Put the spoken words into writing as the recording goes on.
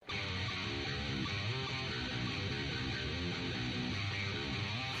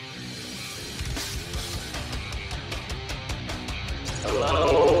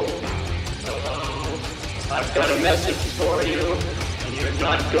Hello? Hello? I've got a message for you, and you're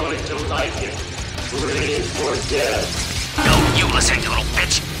not going to like it. Please forget. No, you listen, you little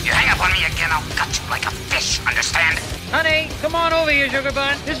bitch. You hang up on me again, I'll gut you like a fish, understand? Honey, come on over here, sugar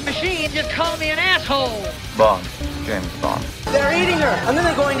bun. This machine just called me an asshole. Bond. James Bond. They're eating her, and then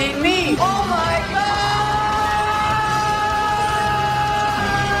they're going to eat me. Oh my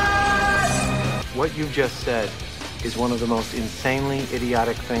God! What you just said is one of the most insanely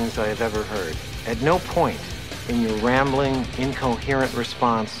idiotic things I have ever heard. At no point in your rambling, incoherent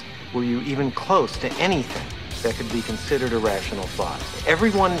response were you even close to anything that could be considered a rational thought.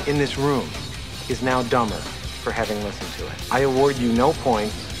 Everyone in this room is now dumber for having listened to it. I award you no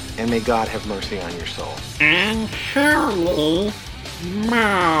points, and may God have mercy on your soul. And surely,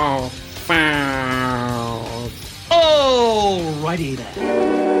 mouth foul. Alrighty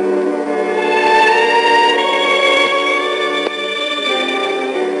then.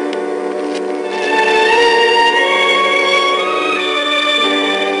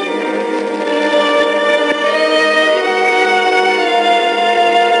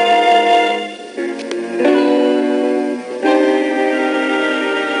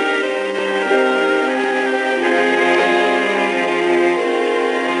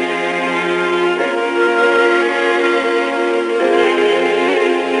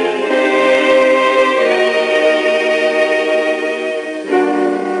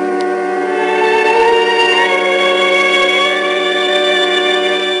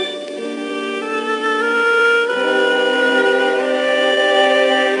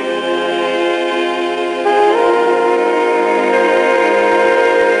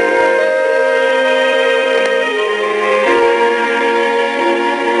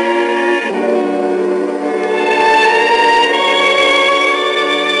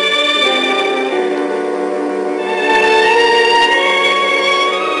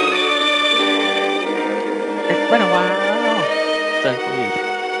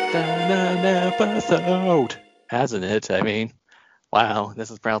 Episode, hasn't it? I mean, wow, this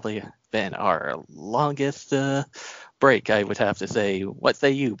has probably been our longest break, I would have to say. What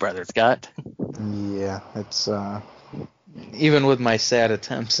say you, Brother Scott? Yeah, it's even with my sad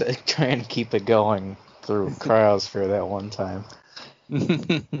attempts at trying to keep it going through cryosphere that one time.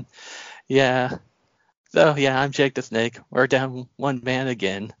 Yeah. So, yeah, I'm Jake the Snake. We're down one man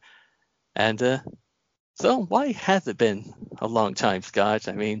again. And, so why has it been a long time, Scott?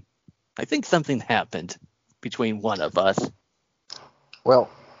 I mean, I think something happened between one of us. Well,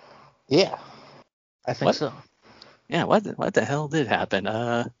 yeah, I think so. Yeah, what the hell did happen?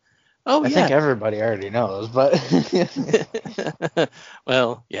 I think everybody already knows, but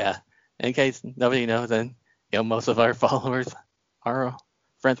well, yeah. In case nobody knows, then most of our followers are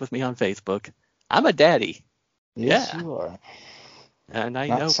friends with me on Facebook. I'm a daddy. Yes, yeah. You are. And I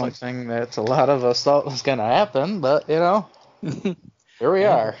Not know something that a lot of us thought was going to happen, but here we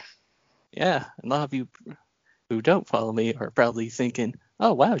are. Yeah, a lot of you who don't follow me are probably thinking,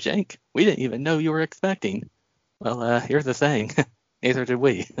 "Oh wow, Jake, we didn't even know you were expecting." Well, here's the saying: neither did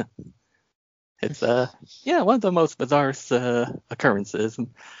we. It's one of the most bizarre occurrences,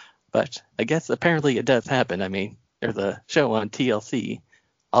 but I guess apparently it does happen. I mean, there's a show on TLC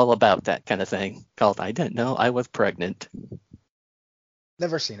all about that kind of thing called "I Didn't Know I Was Pregnant."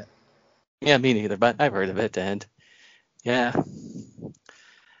 Never seen it. Yeah, me neither, but I've heard of it, and yeah.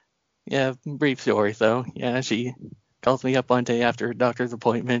 Yeah, brief story, though. Yeah, she calls me up one day after a doctor's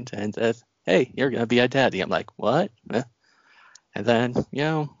appointment and says, "Hey, you're going to be a daddy." I'm like, "What?" And then,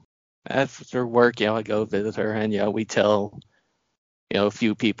 after work, I go visit her, and, we tell, a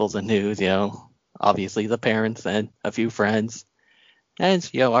few people the news, obviously the parents and a few friends.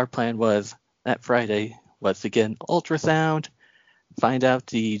 And, our plan was that Friday was to get an ultrasound, find out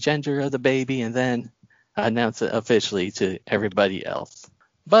the gender of the baby, and then announce it officially to everybody else.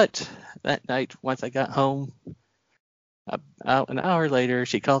 But that night, once I got home, about an hour later,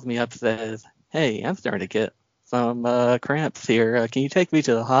 she calls me up and says, "Hey, I'm starting to get some cramps here. Can you take me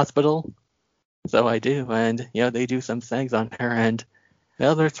to the hospital?" So I do, and, they do some things on her, and,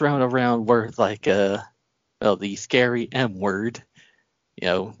 they're throwing around words like, the scary M word.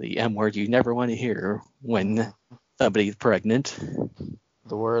 The M word you never want to hear when somebody's pregnant.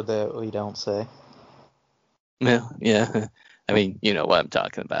 The word that we don't say. Well, yeah. I mean, you know what I'm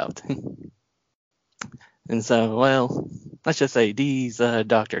talking about. And so, well, let's just say these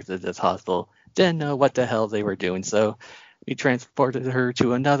doctors at this hospital didn't know what the hell they were doing. So we transported her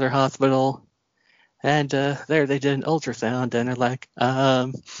to another hospital. And there they did an ultrasound. And they're like,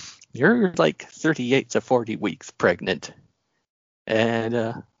 you're like 38 to 40 weeks pregnant. And,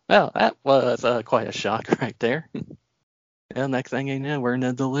 well, that was quite a shock right there. Well, next thing you know, we're in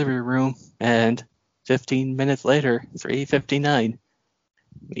the delivery room, and 15 minutes later, 3:59,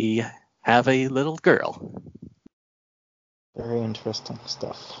 we have a little girl. Very interesting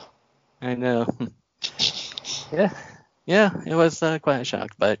stuff. I know. Yeah, it was quite a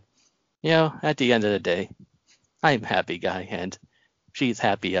shock, but, at the end of the day, I'm a happy guy, and she's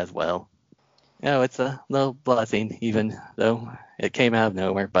happy as well. It's a little blessing, even though it came out of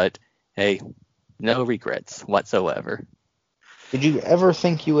nowhere, but hey, no regrets whatsoever. Did you ever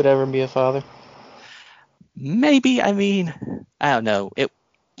think you would ever be a father? Maybe, I don't know. It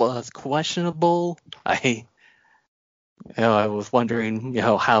was questionable. I was wondering,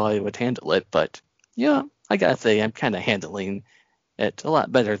 how I would handle it, but, I gotta say, I'm kind of handling it a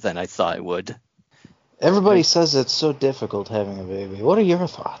lot better than I thought I would. Everybody says it's so difficult having a baby. What are your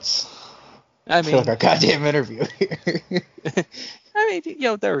thoughts? I feel like a goddamn interview here.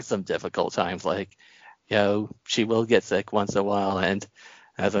 There were some difficult times, like, she will get sick once in a while, and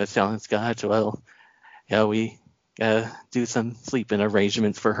as I was telling Scott, well, we do some sleeping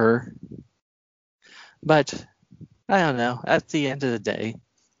arrangements for her. But, I don't know, at the end of the day,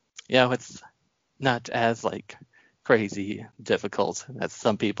 it's not as, crazy difficult as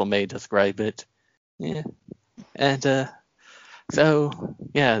some people may describe it. Yeah. And, so,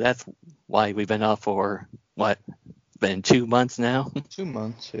 that's why we've been off for, it's been 2 months now? 2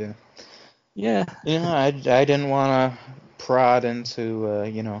 months, yeah. Yeah. I didn't want to prod into,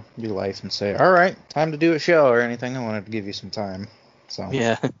 your life and say, all right, time to do a show or anything. I wanted to give you some time. So.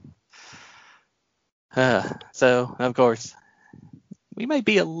 Yeah. So, of course, we might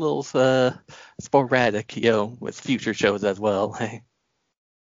be a little sporadic, with future shows as well.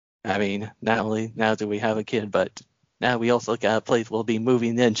 Not only now do we have a kid, but now we also got a place we'll be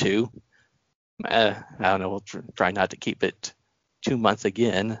moving into. I don't know, we'll try not to keep it 2 months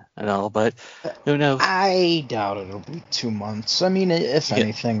again and all, but who knows? I doubt it'll be 2 months. If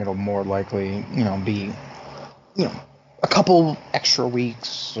anything, it'll more likely, be, a couple extra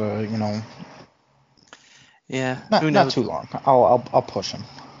weeks, Yeah, not too long. I'll push him.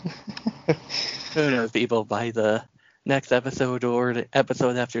 Who knows, people, by the next episode or the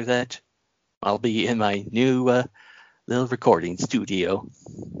episode after that, I'll be in my new little recording studio.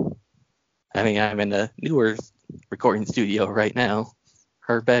 I'm in a newer recording studio right now,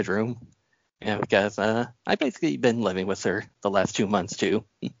 her bedroom, because I basically been living with her the last 2 months too.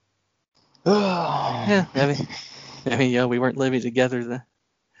 Yeah, we weren't living together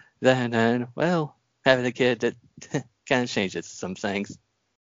then, and well, having a kid, it kind of changes some things.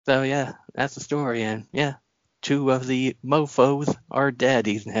 So yeah, that's the story, and yeah, 2 of the mofos are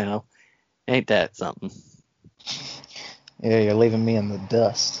daddies now. Ain't that something? Yeah, you're leaving me in the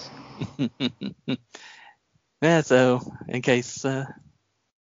dust. Yeah, so in case,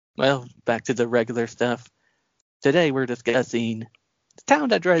 back to the regular stuff. Today we're discussing Town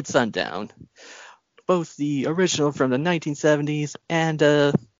That Dreaded Sundown, both the original from the 1970s and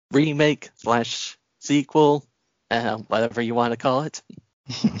a remake / sequel, whatever you want to call it.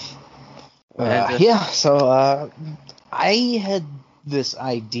 So I had this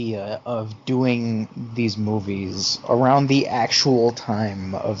idea of doing these movies around the actual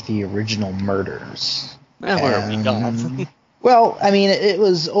time of the original murders. Where are we going? Well, it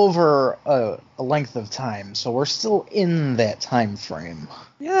was over a length of time, so we're still in that time frame.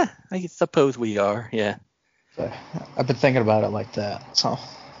 Yeah, I suppose we are, yeah. So, I've been thinking about it like that, so...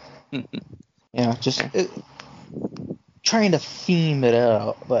 trying to theme it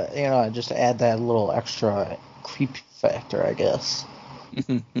out, but, just add that little extra creep factor, I guess.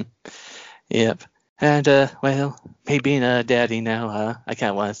 Yep. And, me being a daddy now, I kind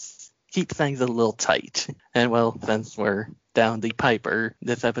of want to keep things a little tight. And, since we're down the piper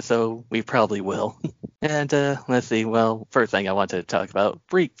this episode, we probably will. And, let's see, first thing I wanted to talk about,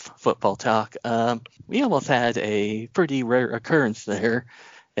 brief football talk. We almost had a pretty rare occurrence there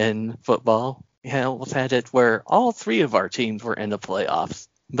in football. Almost had it where all 3 of our teams were in the playoffs.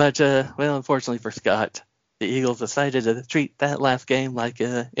 But, unfortunately for Scott, the Eagles decided to treat that last game like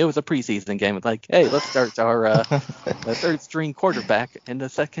it was a preseason game. It's like, hey, let's start our third-string quarterback in the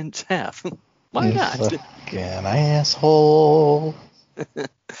second half. Why not? Fucking asshole.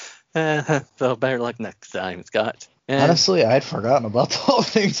 So better luck next time, Scott. And, honestly, I'd forgotten about the whole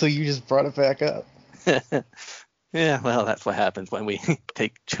thing, so you just brought it back up. Yeah, that's what happens when we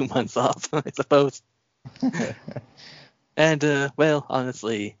take 2 months off, I suppose. And,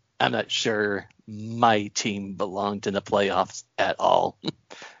 honestly, I'm not sure my team belonged in the playoffs at all.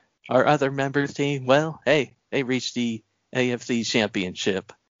 Our other members' team, they reached the AFC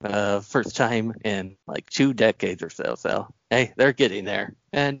Championship first time in 2 decades or so. So, hey, they're getting there.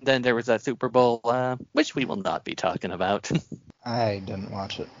 And then there was that Super Bowl, which we will not be talking about. I didn't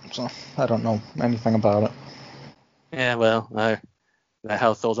watch it, so I don't know anything about it. Yeah, well, the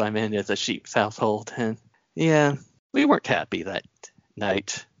household I'm in is a sheep's household, and yeah, we weren't happy that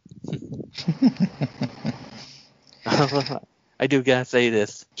night. I do gotta say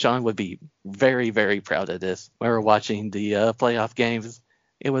this. Sean would be very, very proud of this. We were watching the playoff games.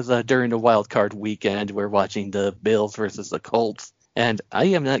 It was during the wild card weekend. We're watching the Bills versus the Colts. And I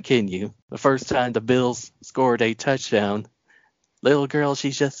am not kidding you. The first time the Bills scored a touchdown, little girl,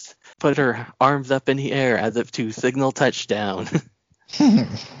 she just put her arms up in the air as if to signal touchdown.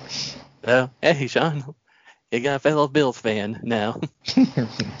 So, hey, Sean, you got a fellow Bills fan now.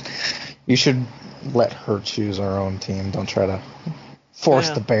 You should let her choose her own team. Don't try to force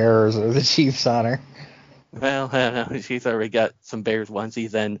the Bears or the Chiefs on her. Well, I don't know. She's already got some Bears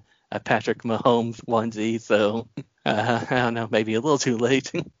onesies and a Patrick Mahomes onesie, so I don't know, maybe a little too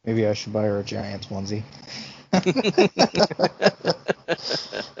late. Maybe I should buy her a Giants onesie.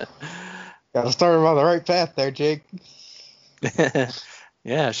 Gotta start her on the right path there, Jake.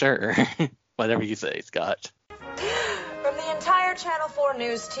 Yeah, sure. Whatever you say, Scott. From the entire Channel 4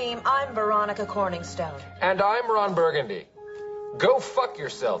 News team, I'm Veronica Corningstone. And I'm Ron Burgundy. Go fuck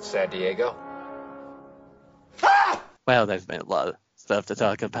yourself, San Diego. Well, there's been a lot of stuff to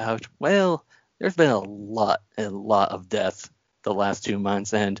talk about. Well, there's been a lot of deaths the last 2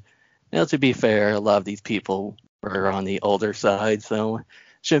 months, and to be fair, a lot of these people were on the older side, so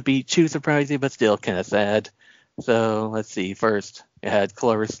shouldn't be too surprising, but still kind of sad. So let's see. First, we had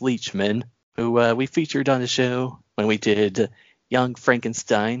Cloris Leachman, who we featured on the show when we did Young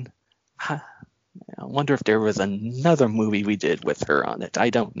Frankenstein. I wonder if there was another movie we did with her on it. I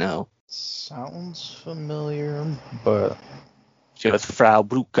don't know. Sounds familiar, but she was Frau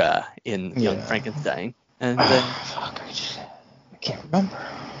Brucke in Young Frankenstein. And then I can't remember.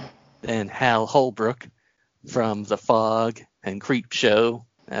 Then Hal Holbrook from The Fog and Creep Show.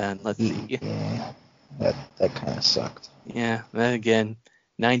 And let's see. Yeah, that kind of sucked. Yeah, and again,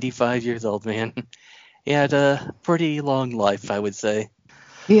 95 years old, man. He had a pretty long life, I would say.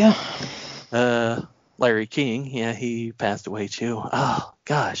 Yeah. Larry King, yeah, he passed away too. Oh,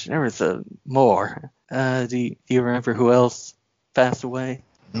 gosh, there was more. Do you remember who else passed away?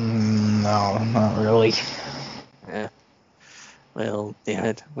 No, not really. Yeah. Well, damn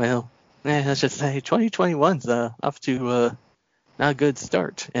it. Well, let's just say 2021's off to not a good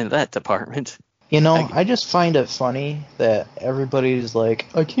start in that department. I just find it funny that everybody's like,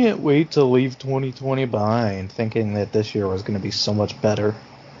 I can't wait to leave 2020 behind, thinking that this year was going to be so much better.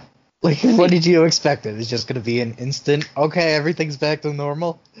 Like, what did you expect? It was just going to be an instant, okay, everything's back to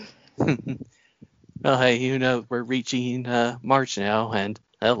normal? Well, hey, we're reaching March now, and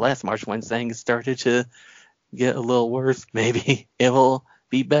last March when things started to get a little worse. Maybe it will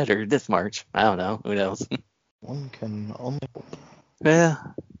be better this March. I don't know. Who knows? One can only hope. Yeah.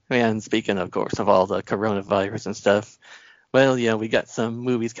 And speaking, of course, of all the coronavirus and stuff, well, we got some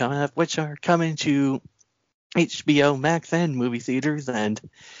movies coming up, which are coming to HBO Max and movie theaters, and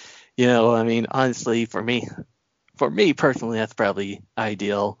honestly, for me personally, that's probably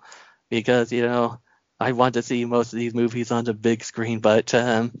ideal because, I want to see most of these movies on the big screen, but,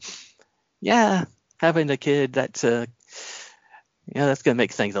 having a kid, that's going to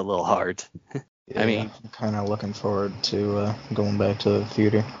make things a little hard. Yeah, I'm kind of looking forward to going back to the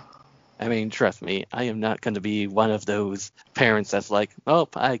theater. Trust me, I am not going to be one of those parents that's like, oh,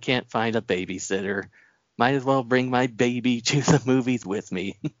 I can't find a babysitter. Might as well bring my baby to the movies with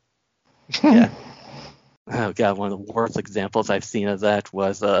me. Yeah. Oh, God, one of the worst examples I've seen of that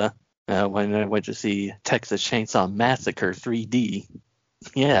was when I went to see Texas Chainsaw Massacre 3D.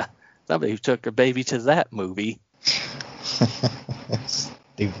 Yeah, somebody took a baby to that movie.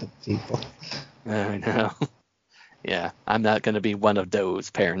 Stupid people. I know. Yeah, I'm not going to be one of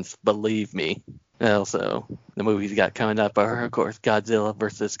those parents, believe me. Also, the movies we got coming up are, of course, Godzilla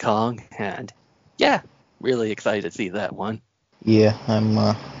vs. Kong, and really excited to see that one. Yeah, I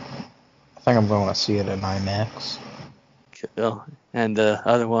think I'm going to see it in IMAX. Cool. And the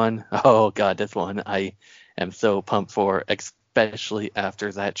other one, oh God, this one I am so pumped for, especially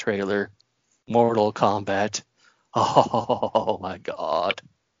after that trailer, Mortal Kombat. Oh my God.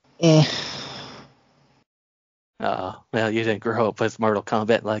 Well, you didn't grow up with Mortal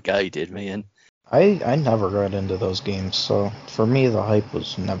Kombat like I did, man. I never got into those games, so for me the hype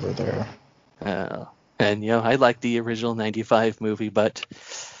was never there. And I like the original 95 movie, but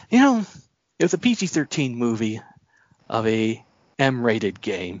it was a PG-13 movie of a M-rated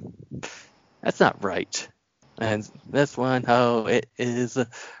game. That's not right. And this one, it is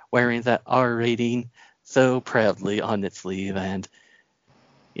wearing that R rating, so proudly on its sleeve, and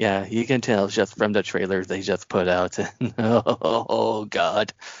yeah, you can tell just from the trailers they just put out. Oh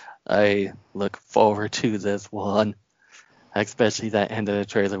God, I look forward to this one, especially that end of the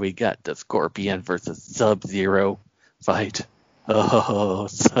trailer. We got the Scorpion versus Sub-Zero fight. Oh,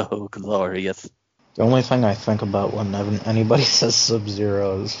 so glorious. The only thing I think about when anybody says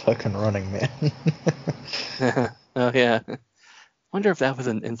Sub-Zero is fucking Running Man. Oh yeah. Wonder if that was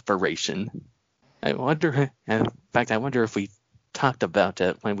an inspiration. I wonder, in fact, I wonder if we talked about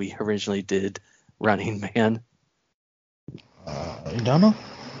it when we originally did Running Man. You don't know?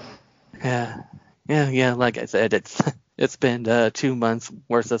 Yeah. Like I said, it's been 2 months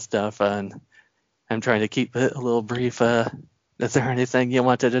worth of stuff, and I'm trying to keep it a little brief. Is there anything you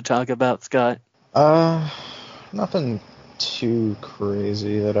wanted to talk about, Scott? Nothing too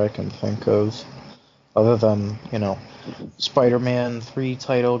crazy that I can think of, other than, Spider-Man 3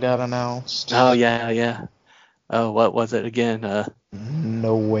 title got announced. Oh, yeah. Oh, what was it again?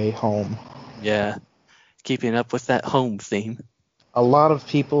 No Way Home. Yeah, keeping up with that home theme. A lot of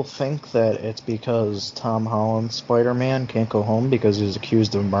people think that it's because Tom Holland's Spider-Man can't go home because he's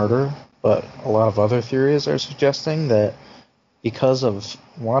accused of murder, but a lot of other theories are suggesting that because of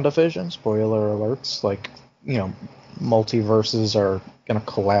WandaVision, spoiler alerts, multiverses are going to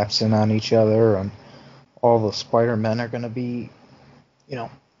collapse in on each other, and all the Spider-Men are going to be,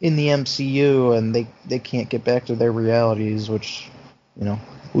 in the MCU, and they can't get back to their realities, which,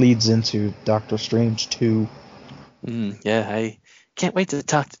 leads into Doctor Strange 2. Yeah, I can't wait to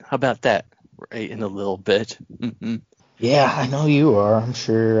talk about that right in a little bit. Mm-hmm. Yeah, I know you are. I'm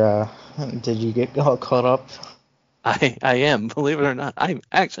sure. Did you get all caught up? I am, believe it or not. I'm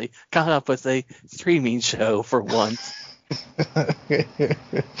actually caught up with a streaming show for once.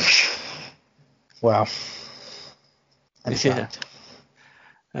 Wow. Yeah,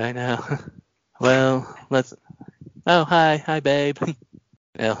 I know. Well, let's... Oh, hi, babe.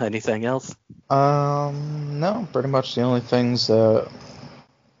 Well, anything else? No, pretty much the only things that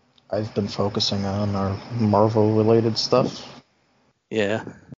I've been focusing on are Marvel-related stuff. Yeah.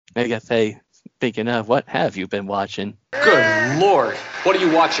 I guess, hey, speaking of, what have you been watching? Good Lord, what are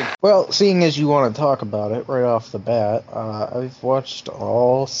you watching? Well, seeing as you want to talk about it right off the bat, I've watched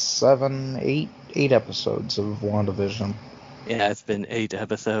all 8 episodes of WandaVision. Yeah, it's been 8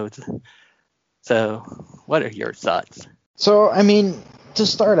 episodes. So, what are your thoughts? So, I mean, to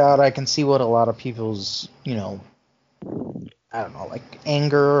start out, I can see what a lot of people's,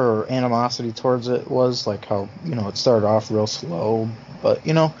 anger or animosity towards it was, like how, it started off real slow, but,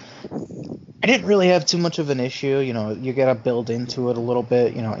 I didn't really have too much of an issue. You gotta build into it a little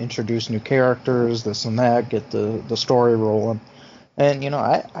bit, introduce new characters, this and that, get the story rolling. And,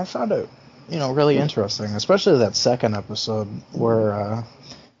 I found it, really interesting, especially that second episode where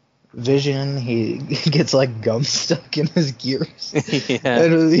Vision, he gets like gum stuck in his gears. Yeah.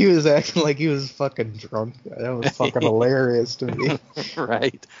 And he was acting like he was fucking drunk. That was fucking hilarious to me.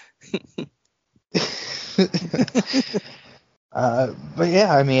 Right. But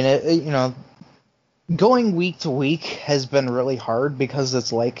yeah, I mean, going week to week has been really hard because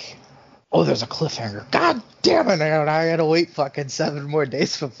it's like, oh, there's a cliffhanger. God damn it, I gotta wait fucking 7 more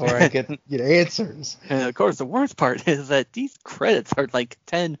days before I get answers. And of course, the worst part is that these credits are like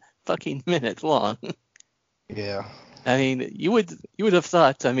 10 fucking minutes long. Yeah. I mean, you would have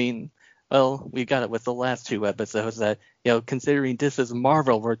thought, well, we got it with the last 2 episodes that, considering this is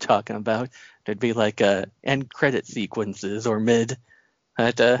Marvel we're talking about, there'd be like end credit sequences or mid.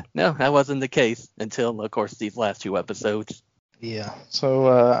 But no, that wasn't the case until, of course, these last 2 episodes. Yeah, so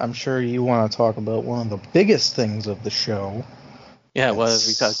I'm sure you want to talk about one of the biggest things of the show. Yeah, well,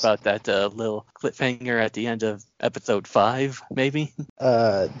 we talked about that little cliffhanger at the end of episode 5, maybe?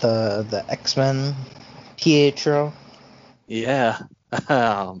 The X-Men Pietro. Yeah.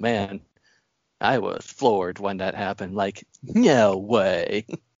 Oh, man. I was floored when that happened. Like, no way.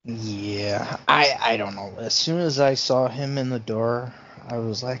 Yeah, I don't know. As soon as I saw him in the door, I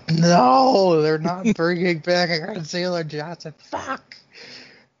was like, no, they're not bringing back Sailor Johnson. Fuck.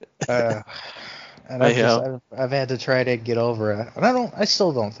 And I've had to try to get over it. And I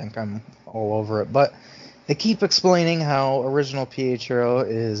still don't think I'm all over it. But they keep explaining how original Pietro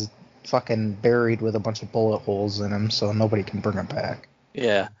is fucking buried with a bunch of bullet holes in him, so nobody can bring him back.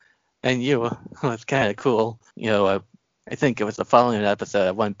 Yeah. And it's kind of cool. I think it was the following episode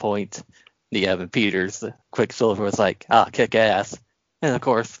at one point, the Evan Peters, the Quicksilver, was like, kick ass. And of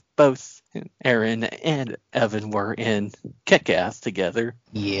course, both Aaron and Evan were in Kick-Ass together.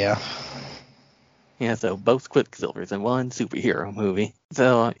 Yeah. Yeah, so both Quicksilvers in one superhero movie.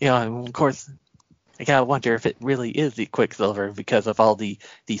 So, of course, I gotta wonder if it really is the Quicksilver because of all the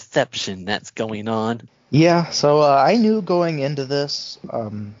deception that's going on. Yeah, so I knew going into this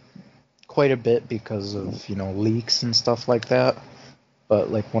quite a bit because of leaks and stuff like that. But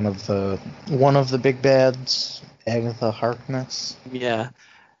like one of the big bads, Agatha Harkness. Yeah.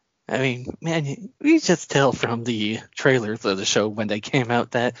 I mean, man, we just tell from the trailers of the show when they came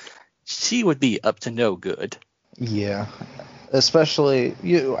out that she would be up to no good. Yeah, especially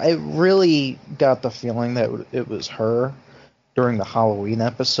I really got the feeling that it was her during the Halloween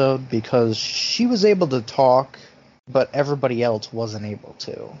episode because she was able to talk, but everybody else wasn't able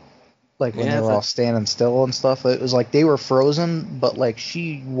to. Like when Yeah, they were all standing still and stuff, it was like they were frozen, but like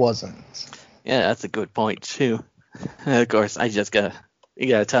she wasn't. yeah, that's a good point too. Of course, you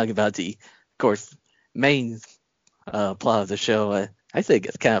gotta talk about the, of course, main plot of the show. I think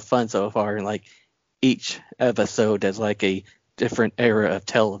it's kind of fun so far, and like each episode is like a different era of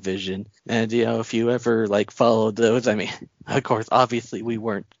television. And if you ever like followed those, I mean, of course, obviously we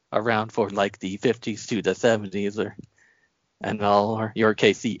weren't around for like the 50s to the 70s and all, or your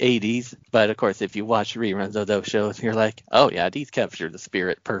case, the 80s. But of course, if you watch reruns of those shows, you're like, oh yeah, these capture the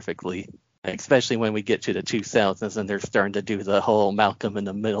spirit perfectly. Especially when we get to the 2000s and they're starting to do the whole Malcolm in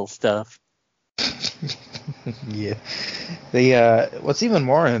the Middle stuff. Yeah. The what's even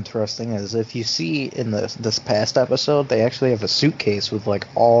more interesting is if you see in this past episode, they actually have a suitcase with like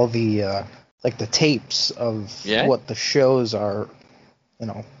all the like the tapes of what the shows are,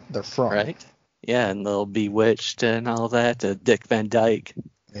 they're from. Right. Yeah, and they'll Bewitched and all that. Dick Van Dyke.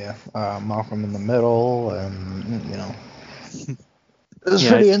 Yeah, Malcolm in the Middle, and it was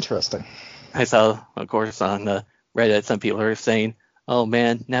pretty interesting. I saw, of course, on Reddit, some people are saying, "Oh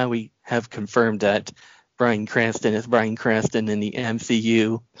man, now we have confirmed that Bryan Cranston is Bryan Cranston in the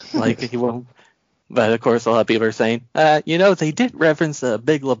MCU." Like he won't. But of course, a lot of people are saying, they did reference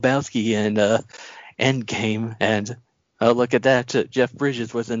Big Lebowski and Endgame, and look at that, Jeff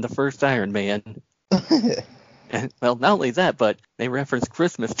Bridges was in the first Iron Man. And, well, not only that, but they referenced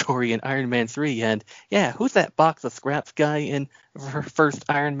Christmas Story in Iron Man 3, and yeah, who's that box of scraps guy in first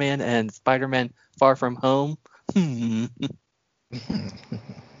Iron Man and Spider-Man Far From Home? Yeah,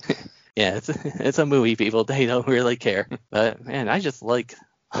 it's a movie, people. They don't really care. But man, I just like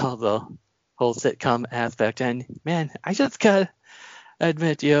all the whole sitcom aspect, and man, I just gotta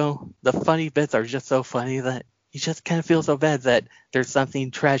admit, the funny bits are just so funny that you just kind of feel so bad that there's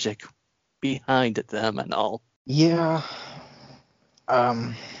something tragic behind them and all. Yeah.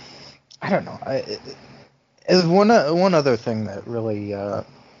 I don't know. One other thing that really I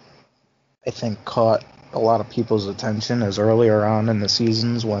think caught a lot of people's attention is earlier on in the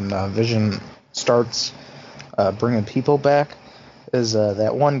seasons when Vision starts bringing people back is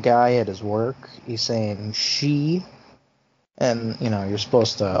that one guy at his work. He's saying she, and you're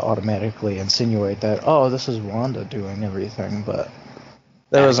supposed to automatically insinuate that this is Wanda doing everything, but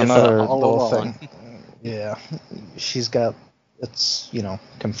there was another little thing. Yeah, she's got, it's,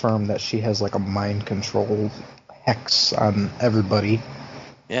 confirmed that she has like a mind control hex on everybody.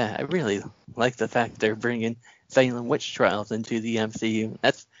 Yeah, I really like the fact they're bringing Salem witch trials into the MCU.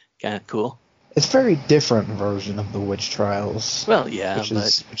 That's kind of cool. It's a very different version of the witch trials. Well, yeah,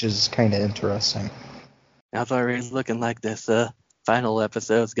 which is kind of interesting. I've already looking like this final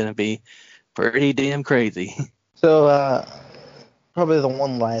episode's going to be pretty damn crazy. So, probably the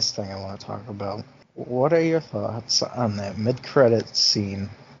one last thing I want to talk about. What are your thoughts on that mid-credits scene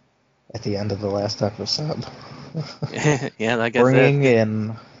at the end of the last episode? Yeah, like I said, bringing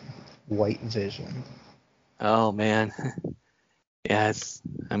in White Vision. Oh man, yeah,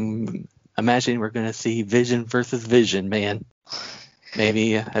 I'm imagining we're gonna see Vision versus Vision, man.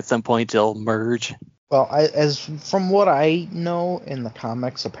 Maybe at some point they'll merge. Well, as from what I know in the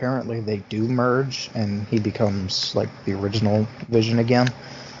comics, apparently they do merge, and he becomes like the original Vision again.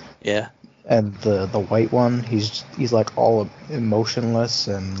 Yeah. And the white one, he's like all emotionless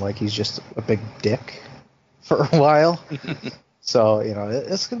and like he's just a big dick for a while. So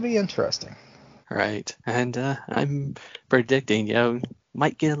it's gonna be interesting. Right, and I'm predicting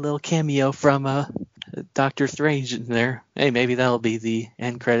might get a little cameo from Doctor Strange in there. Hey, maybe that'll be the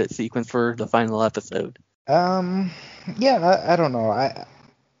end credit sequence for the final episode. Yeah, I don't know.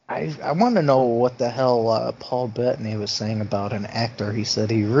 I want to know what the hell Paul Bettany was saying about an actor he said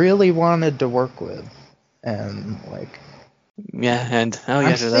he really wanted to work with, and like. Yeah, and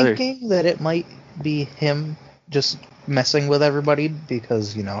I'm thinking that it might be him just messing with everybody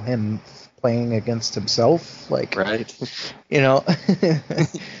because him playing against himself, like. Right.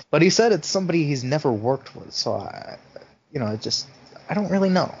 But he said it's somebody he's never worked with, so I don't really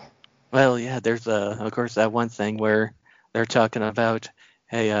know. Well, yeah, there's of course that one thing where they're talking about.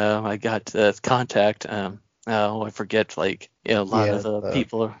 Hey, I got this contact. I forget, like, a lot of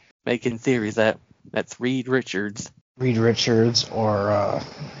people are making theories that That's Reed Richards. Reed Richards, or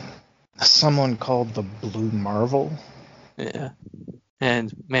someone called the Blue Marvel. Yeah.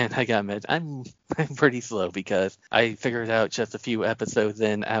 And man, I gotta admit, I'm pretty slow because I figured out just a few episodes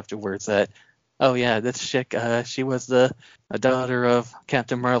in afterwards that, oh yeah, this chick, she was a daughter of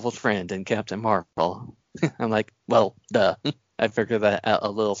Captain Marvel's friend in Captain Marvel. I'm like, well, duh. I figured that out a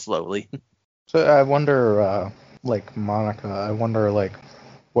little slowly. So I wonder, like Monica, I wonder like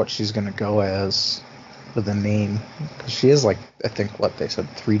what she's gonna go as with the name, because she is like, I think what they said,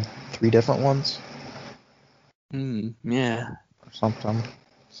 three different ones. Yeah. Or something.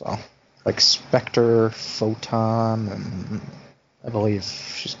 So like Spectre, Photon, and I believe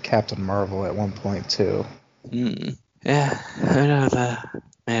she's Captain Marvel at one point too. Yeah, who knows?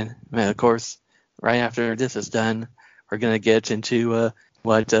 Man, of course, right after this is done, we're gonna get into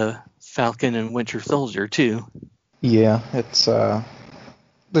Falcon and Winter Soldier too. Yeah, it's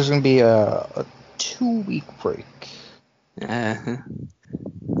there's gonna be a 2-week break.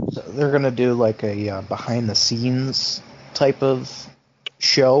 So they're gonna do like a behind the scenes type of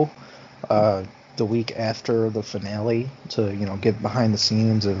show the week after the finale to get behind the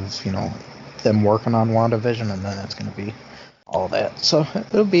scenes of them working on WandaVision, and then it's gonna be all that. So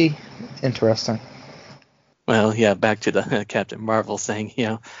it'll be interesting. Well, yeah, back to the Captain Marvel thing.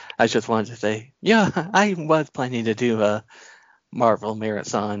 I just wanted to say, yeah, I was planning to do a Marvel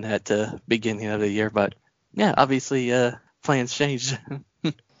marathon at the beginning of the year, but yeah, obviously plans changed.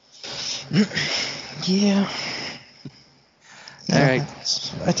 Yeah. All right.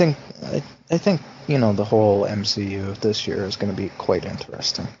 I think the whole MCU this year is going to be quite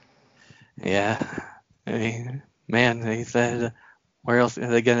interesting. Yeah. I mean, man, they said, where else are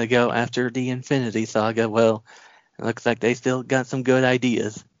they going to go after the Infinity Saga? Well, it looks like they still got some good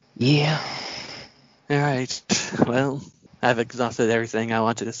ideas. Yeah. All right. Well, I've exhausted everything I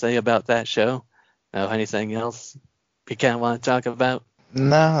wanted to say about that show. No, anything else you kind of want to talk about? No,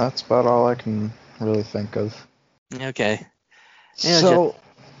 that's about all I can really think of. Okay. So,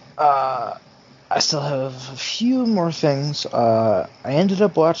 I still have a few more things. I ended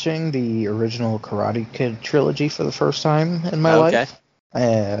up watching the original Karate Kid trilogy for the first time in my life.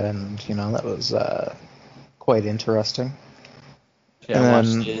 And, that was quite interesting. Yeah, I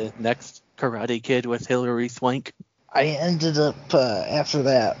watched the next Karate Kid with Hilary Swank. I ended up, after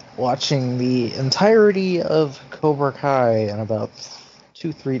that, watching the entirety of Cobra Kai in about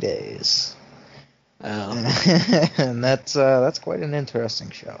 2-3 days. Oh. And that's quite an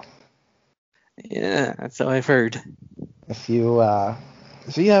interesting show. Yeah, that's how I've heard. If you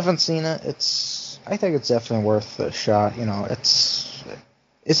haven't seen it, I think it's definitely worth a shot.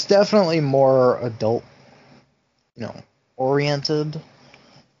 It's definitely more adult, oriented.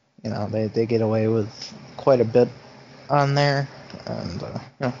 They get away with quite a bit on there, and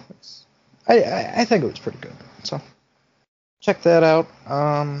I think it was pretty good. So check that out.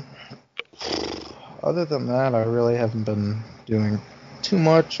 Other than that, I really haven't been doing too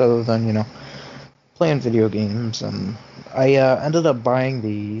much other than playing video games, and I ended up buying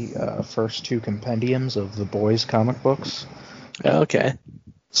the first 2 compendiums of the boys' comic books. Okay.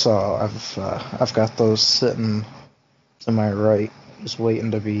 So I've got those sitting to my right, just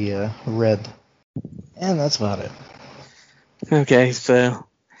waiting to be read, and that's about it. Okay, so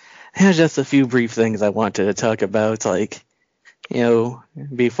just a few brief things I wanted to talk about,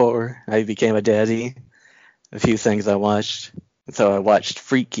 before I became a daddy, a few things I watched. So I watched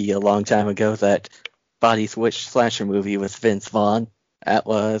Freaky a long time ago, that body switch slasher movie with Vince Vaughn. That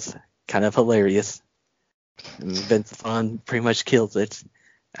was kind of hilarious. Vince Vaughn pretty much kills it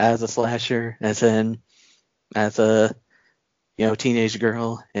as a slasher, and then as a teenage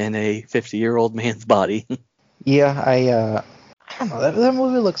girl in a 50-year-old man's body. Yeah, I don't know. That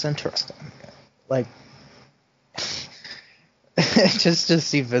movie looks interesting. Like, just to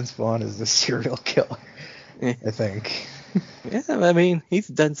see Vince Vaughn as the serial killer, I think. Yeah, I mean, he's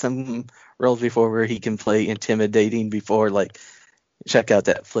done some roles before where he can play intimidating before. Check out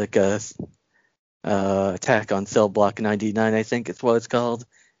that flick, Attack on Cell Block 99, I think it's what it's called.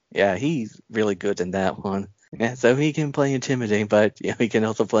 Yeah, he's really good in that one. Yeah, so he can play intimidating, but he can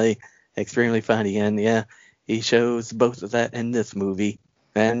also play extremely funny, and he shows both of that in this movie.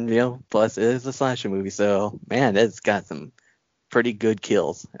 And plus it is a slasher movie, so man, it's got some pretty good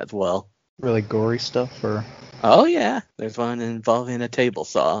kills as well. Really gory stuff, or? Oh yeah, there's one involving a table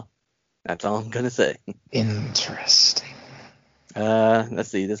saw. That's all I'm gonna say. Interesting. Let's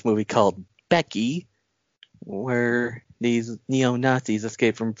see, this movie called Becky, where these neo-Nazis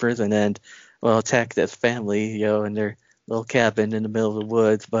escape from prison and attack this family, in their little cabin in the middle of the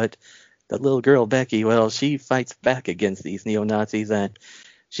woods. But the little girl Becky, she fights back against these neo-Nazis, and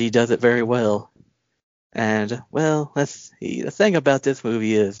she does it very well. And, well, let's see. The thing about this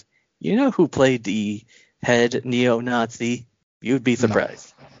movie is, you know who played the head neo-Nazi? You'd be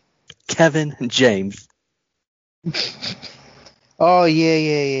surprised. No. Kevin James. Oh,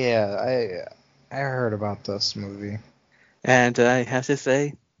 yeah. I heard about this movie. And I have to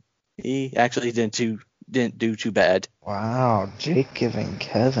say, he actually didn't do too bad. Wow, Jake giving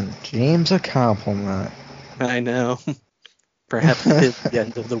Kevin James a compliment. I know. Perhaps it's the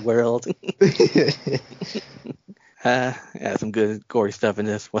end of the world. Yeah, some good gory stuff in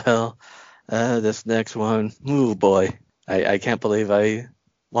this. Well, this next one, oh boy. I can't believe I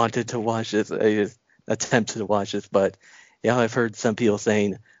wanted to watch this. I just attempted to watch this, but yeah, I've heard some people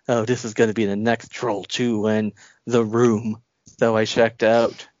saying, oh, this is going to be the next Troll 2 and The Room. So I checked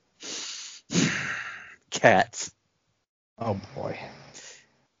out Cats. Oh boy.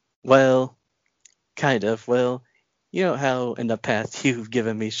 Well, kind of. Well, you know how in the past you've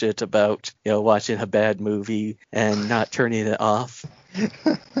given me shit about, watching a bad movie and not turning it off?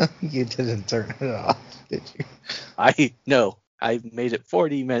 You didn't turn it off, did you? No. I made it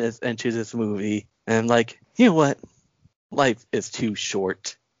 40 minutes into this movie, and I'm like, you know what? Life is too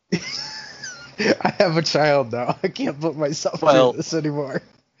short. I have a child now. I can't put myself through this anymore.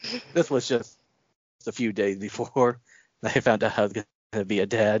 This was just a few days before I found out I was going to be a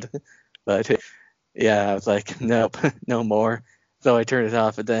dad. But yeah, I was like, nope, no more. So I turned it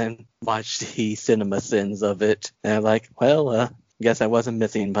off and then watched the cinema sins of it. And I'm like, well, guess I wasn't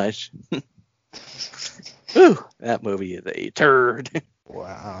missing much. Whew, that movie is a turd.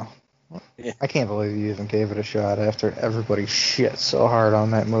 Wow. Yeah. I can't believe you even gave it a shot after everybody shit so hard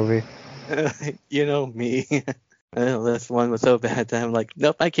on that movie. You know me. This one was so bad that I'm like,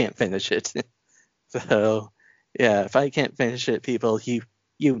 nope, I can't finish it. So, yeah, if I can't finish it, people, you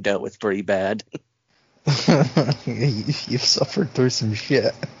know it's pretty bad. You've suffered through some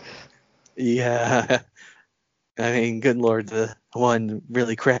shit. Yeah. I mean, good lord, the one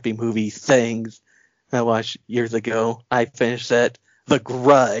really crappy movie, Things, I watched years ago. I finished that. The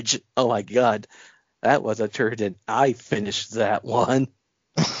Grudge. Oh my god. That was a turd, and I finished that one.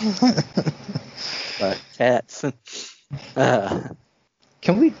 But Cats.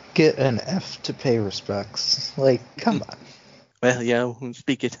 Can we get an F to pay respects? Like, come on. Well,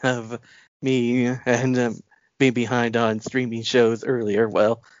 speaking of me and being behind on streaming shows earlier,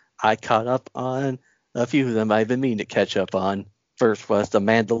 well, I caught up on a few of them I've been meaning to catch up on. First was The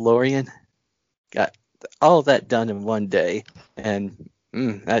Mandalorian. Got all that done in one day, and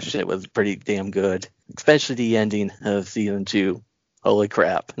that shit was pretty damn good. Especially the ending of season 2. Holy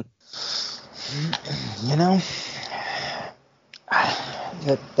crap. You know,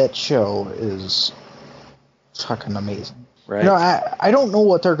 that show is fucking amazing. Right. I don't know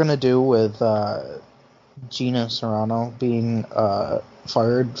what they're gonna do with Gina Carano being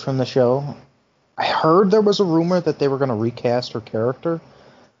fired from the show. I heard there was a rumor that they were gonna recast her character.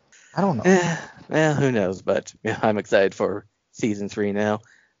 I don't know. Well, who knows, but yeah, I'm excited for season 3 now.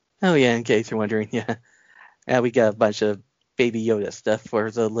 Oh yeah, in case you're wondering, yeah, we got a bunch of Baby Yoda stuff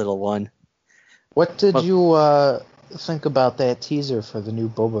for the little one. What did you think about that teaser for the new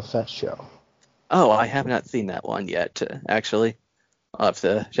Boba Fett show? Oh, I have not seen that one yet, actually. I'll have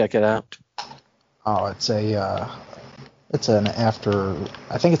to check it out. Oh, it's an after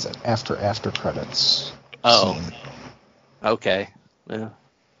credits scene. Okay.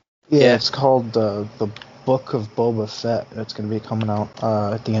 Yeah, it's called the Book of Boba Fett. It's going to be coming out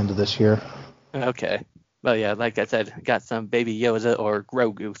at the end of this year. Okay. Well, yeah, like I said, got some Baby Yoda or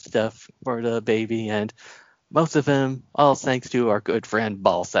Grogu stuff for the baby, and most of them, all thanks to our good friend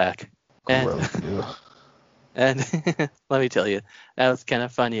Ballsack. And let me tell you, that was kind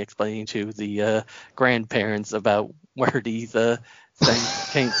of funny explaining to the grandparents about where these things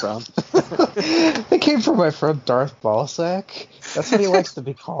came from. They came from my friend Darth Ballsack. That's what he likes to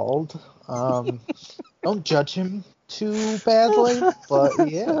be called. Don't judge him too badly, but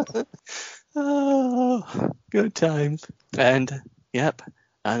yeah. Oh, good times. And, yep,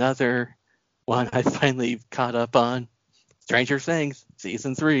 another one I finally caught up on. Stranger Things,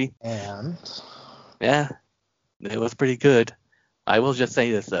 Season 3. And? Yeah, it was pretty good. I will just say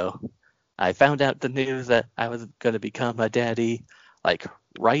this, though. I found out the news that I was going to become a daddy, like,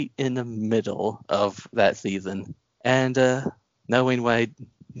 right in the middle of that season. And, knowing what I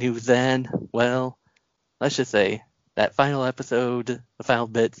knew then, well, let's just say, that final episode, the final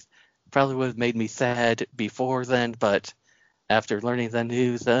bits, probably would have made me sad before then, but after learning the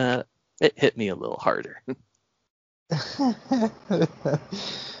news, it hit me a little harder.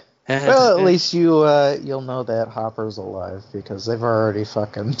 Well, at least you'll know that Hopper's alive because they've already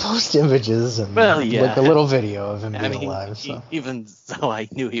fucking posted images and like a little video of him being alive. So. Even though I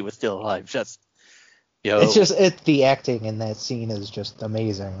knew he was still alive, just It's just the acting in that scene is just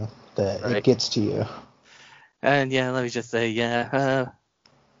amazing that it gets to you. And yeah, let me just say,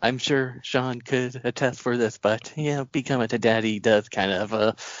 I'm sure Sean could attest for this, but becoming a daddy does kind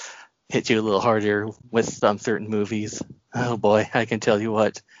of hit you a little harder with some certain movies. Oh boy, I can tell you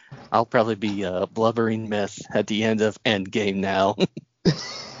what, I'll probably be a blubbering mess at the end of Endgame now.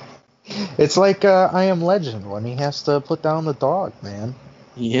 It's like I Am Legend when he has to put down the dog, man.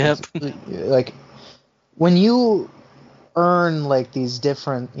 Yep. Like when you earn like these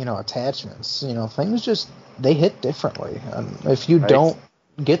different, attachments, things just they hit differently. And if you don't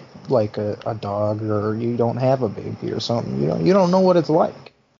get like a dog or you don't have a baby or something, you don't know what it's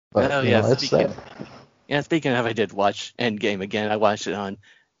like. But it's that. Yeah, speaking of, I did watch Endgame again. I watched it on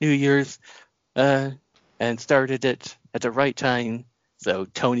New Year's and started it at the right time so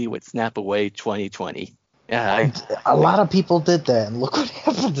Tony would snap away 2020. Yeah, a lot of people did that, and look what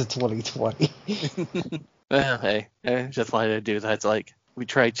happened to 2020. Well, hey, I just wanted to do that. It's like we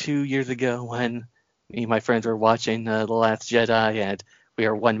tried 2 years ago when me and my friends were watching The Last Jedi, and we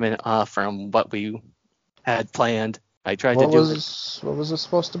are 1 minute off from what we had planned. I tried to do it. What was it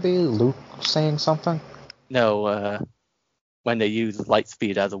supposed to be? Luke saying something? No, when they used light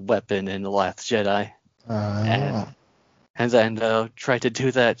speed as a weapon in The Last Jedi. And then tried to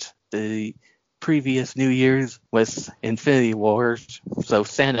do that the previous New Year's with Infinity Wars, so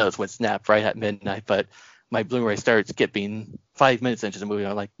Thanos would snap right at midnight, but my Blu-ray started skipping 5 minutes into the movie.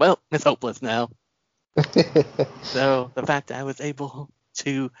 I'm like, well, it's hopeless now. So the fact that I was able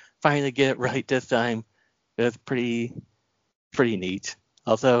to finally get it right this time is pretty neat.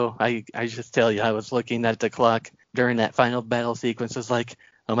 Also, I just tell you, I was looking at the clock during that final battle sequence. It's like,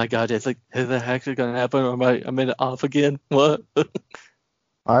 oh my god, is that actually going to happen, or am I a minute off again? What?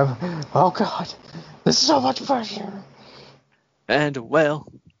 Oh god, this is so much pressure. And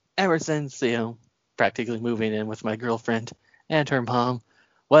well, ever since, practically moving in with my girlfriend and her mom,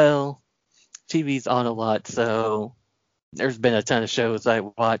 well, TV's on a lot, so there's been a ton of shows I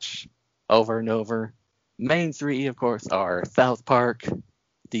watch over and over. Main three, of course, are South Park,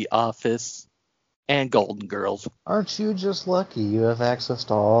 The Office, and Golden Girls. Aren't you just lucky you have access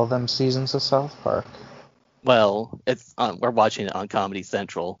to all them seasons of South Park? Well, it's we're watching it on Comedy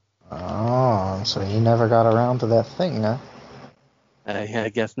Central. Oh, so you never got around to that thing, huh?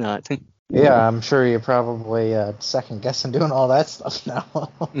 I guess not. Yeah, I'm sure you're probably second guessing doing all that stuff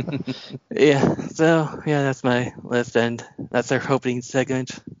now. Yeah, so that's my list, and that's our opening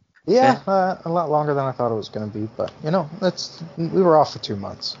segment. Yeah, a lot longer than I thought it was going to be, but we were off for 2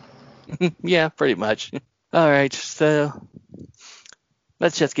 months. Yeah, pretty much. All right, so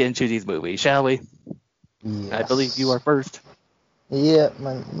let's just get into these movies, shall we? Yes. I believe you are first. Yeah,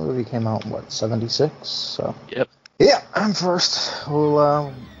 my movie came out in, 76? So. Yep. Yeah, I'm first.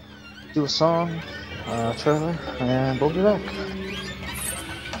 We'll do a song, trailer, and we'll be back.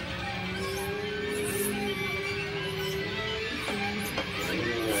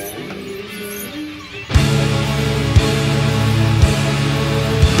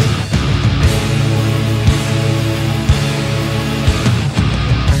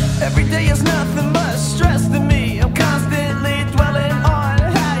 Every day is nothing but stress to me. I'm constantly dwelling on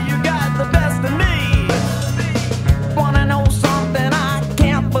how you got the best of me. Wanna know something? I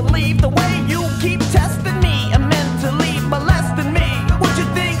can't believe the way you keep testing me and mentally molesting me.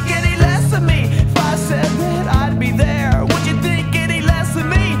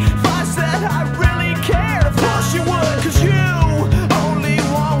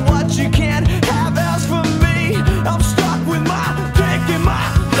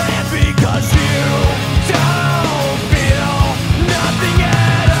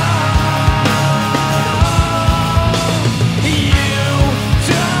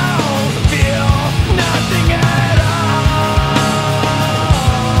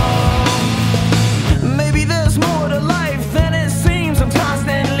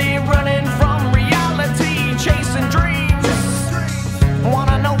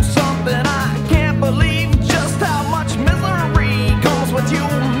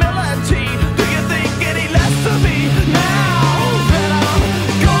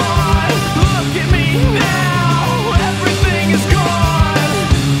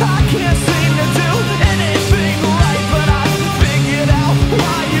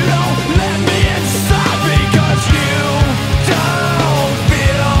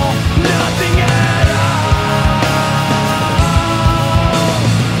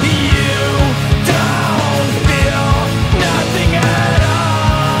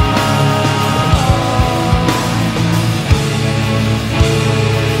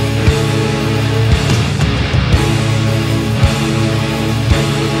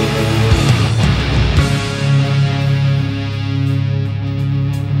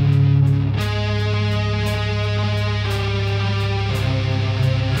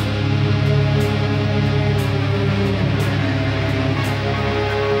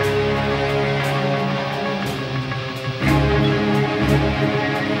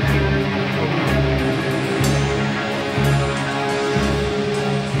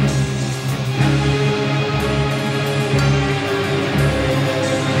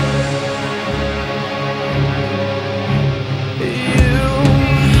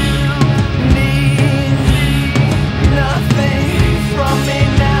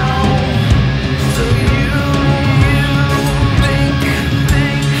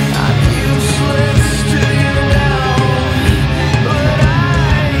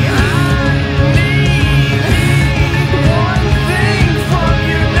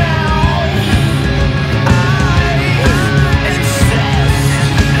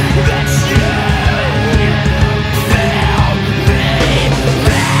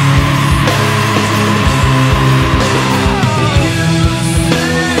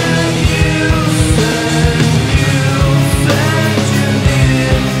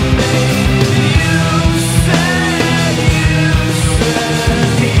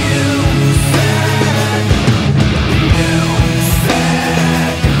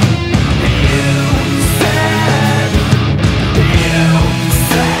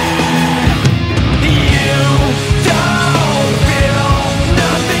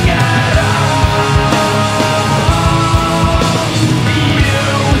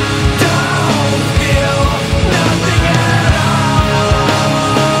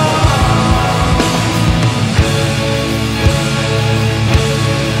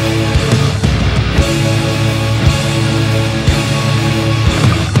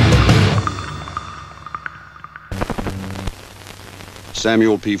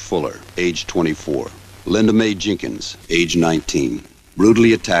 Samuel P. Fuller, age 24. Linda Mae Jenkins, age 19.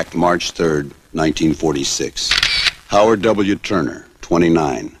 Brutally attacked March 3rd, 1946. Howard W. Turner,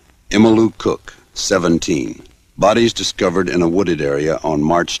 29. Emmylou Cook, 17. Bodies discovered in a wooded area on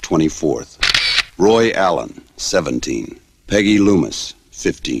March 24th. Roy Allen, 17. Peggy Loomis,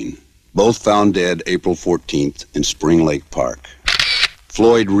 15. Both found dead April 14th in Spring Lake Park.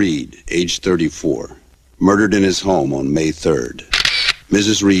 Floyd Reed, age 34. Murdered in his home on May 3rd.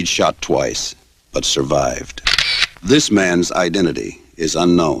 Mrs. Reed shot twice, but survived. This man's identity is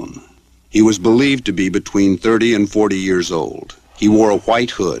unknown. He was believed to be between 30 and 40 years old. He wore a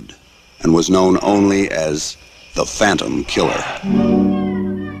white hood and was known only as the Phantom Killer.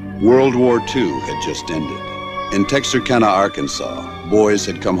 World War II had just ended. In Texarkana, Arkansas, boys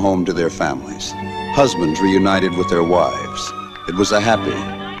had come home to their families. Husbands reunited with their wives. It was a happy,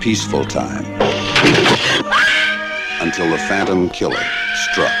 peaceful time. Until the Phantom Killer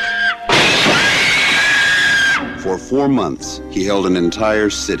struck. For 4 months, he held an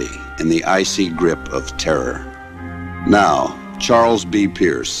entire city in the icy grip of terror. Now, Charles B.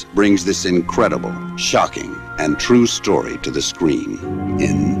 Pierce brings this incredible, shocking, and true story to the screen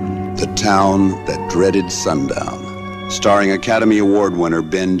in The Town That Dreaded Sundown, starring Academy Award winner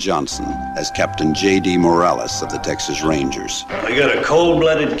Ben Johnson as Captain J.D. Morales of the Texas Rangers. We got a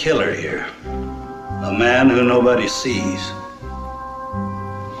cold-blooded killer here. A man who nobody sees.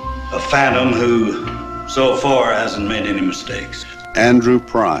 A phantom who, so far, hasn't made any mistakes. Andrew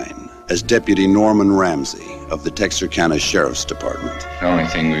Prine as Deputy Norman Ramsey of the Texarkana Sheriff's Department. The only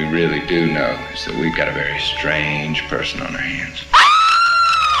thing we really do know is that we've got a very strange person on our hands.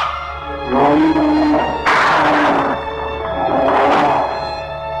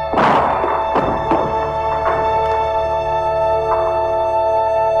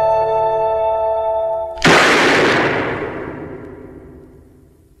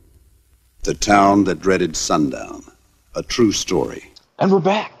 The Town That Dreaded Sundown, a true story. And we're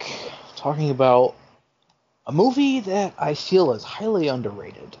back, talking about a movie that I feel is highly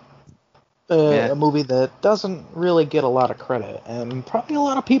underrated. A movie that doesn't really get a lot of credit, and probably a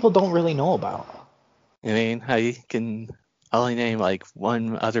lot of people don't really know about. I mean, I can only name like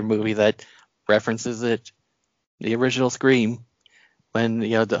one other movie that references it. The original Scream, when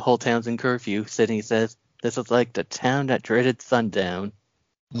the whole town's in curfew, Sidney says, "This is like the town that dreaded sundown."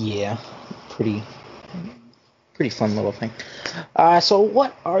 Yeah, pretty fun little thing. So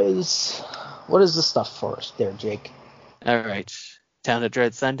what is the stuff for us there, Jake? All right. Town That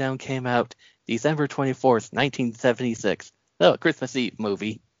Dreaded Sundown came out December 24th, 1976. Oh, a Christmas Eve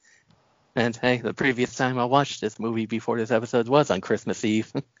movie. And hey, the previous time I watched this movie before this episode was on Christmas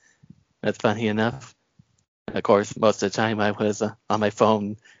Eve. That's funny enough. Of course, most of the time I was on my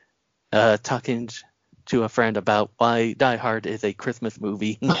phone talking to a friend about why Die Hard is a Christmas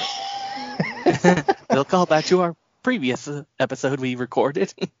movie. It'll call back to our previous episode we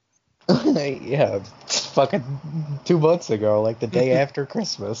recorded. Yeah, fucking 2 months ago, like the day after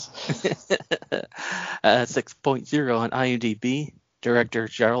Christmas. 6.0 on IMDb. Director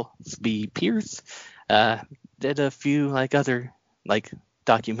Charles B. Pierce did a few other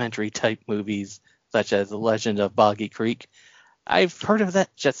documentary type movies, such as The Legend of Boggy Creek. I've heard of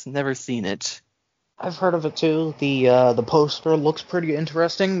that, just never seen it. I've heard of it too. The poster looks pretty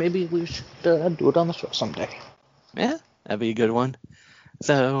interesting. Maybe we should do it on the show someday. Yeah, that'd be a good one.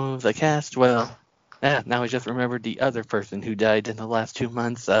 So, the cast, well, now I just remembered the other person who died in the last 2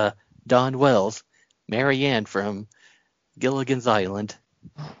 months, Dawn Wells, Mary Ann from Gilligan's Island.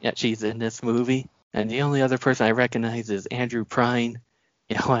 Yeah, she's in this movie. And the only other person I recognize is Andrew Prine.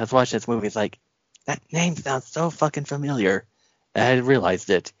 When I was watching this movie, it's like, that name sounds so fucking familiar. And I realized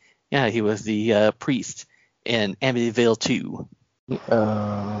it. Yeah, he was the priest in Amityville 2.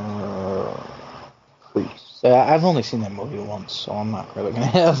 Priest. I've only seen that movie once, so I'm not really going to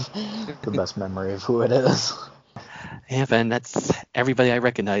have the best memory of who it is. Yeah, and that's everybody I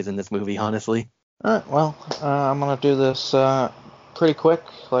recognize in this movie, honestly. Alright, well, I'm going to do this pretty quick.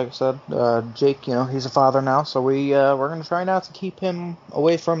 Like I said, Jake, he's a father now, so we're going to try not to keep him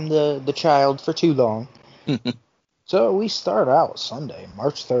away from the child for too long. So we start out Sunday,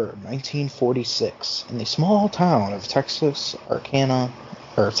 March 3rd, 1946, in the small town of Texarkana,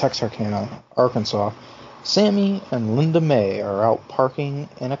 Arkansas. Sammy and Linda Mae are out parking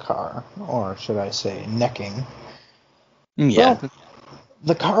in a car, or should I say, necking. Yeah. Well,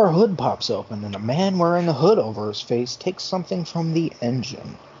 the car hood pops open, and a man wearing a hood over his face takes something from the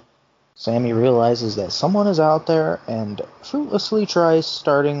engine. Sammy realizes that someone is out there and fruitlessly tries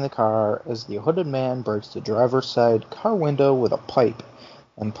starting the car as the hooded man breaks the driver's side car window with a pipe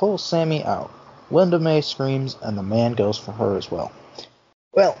and pulls Sammy out. Linda Mae screams, and the man goes for her as well.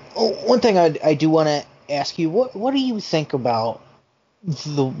 Well, one thing I do want to ask you, what do you think about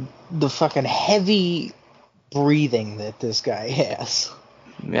the fucking heavy breathing that this guy has?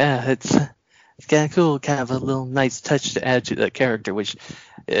 Yeah, it's kind of cool, kind of a little nice touch to add to the character, which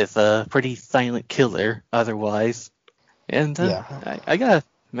is a pretty silent killer otherwise. And Yeah. I gotta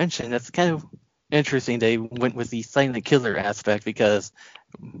mention, that's kind of interesting they went with the silent killer aspect because,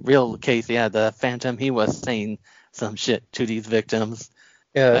 real case, yeah, the Phantom, he was saying some shit to these victims.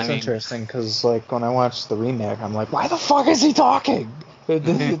 Yeah, I it's mean, interesting because, like, when I watched the remake, I'm like, why the fuck is he talking?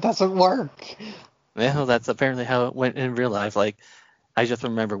 It doesn't work. well, that's apparently how it went in real life. Like, I just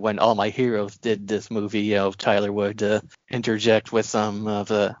remember when All My Heroes did this movie, Tyler would interject with some of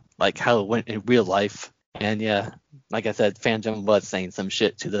the, like, how it went in real life. And yeah, like I said, Phantom was saying some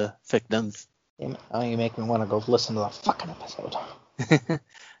shit to the victims. You make me want to go listen to the fucking episode. I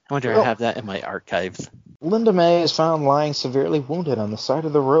wonder if I have that in my archives. Linda May is found lying severely wounded on the side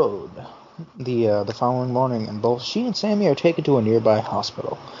of the road the following morning, and both she and Sammy are taken to a nearby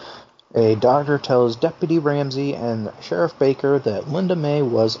hospital. A doctor tells Deputy Ramsey and Sheriff Baker that Linda May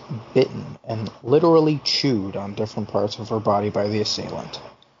was bitten and literally chewed on different parts of her body by the assailant.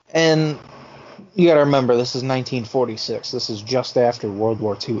 And you gotta remember, this is 1946. This is just after World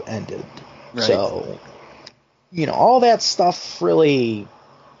War II ended. Right. So, all that stuff really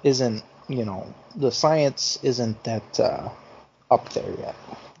isn't, the science isn't that up there yet.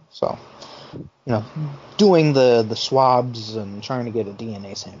 So, doing the swabs and trying to get a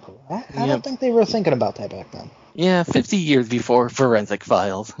DNA sample. I don't think they were thinking about that back then. Yeah, 50 years before forensic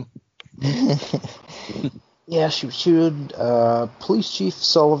files. Yeah, she was chewed. Police Chief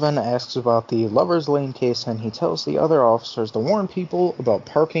Sullivan asks about the Lover's Lane case, and he tells the other officers to warn people about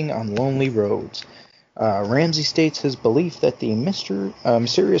parking on lonely roads. Ramsey states his belief that the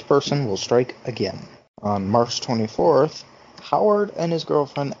mysterious person will strike again. On March 24th, Howard and his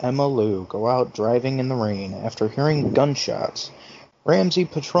girlfriend Emma Lou go out driving in the rain after hearing gunshots. Ramsey,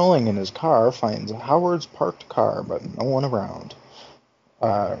 patrolling in his car, finds Howard's parked car, but no one around.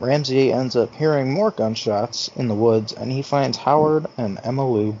 Ramsey ends up hearing more gunshots in the woods, and he finds Howard and Emma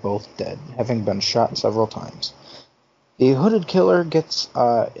Lou both dead, having been shot several times. The hooded killer gets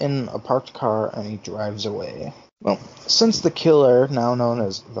in a parked car, and he drives away. Well, since the killer, now known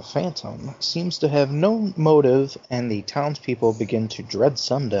as the Phantom, seems to have no motive, and the townspeople begin to dread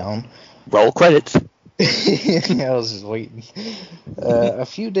sundown... Roll credits! I was just waiting. A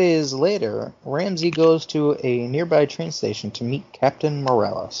few days later, Ramsey goes to a nearby train station to meet Captain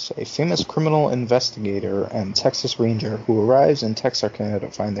Morales, a famous criminal investigator and Texas Ranger who arrives in Texarkana to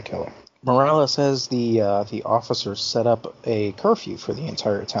find the killer. Morales has the officers set up a curfew for the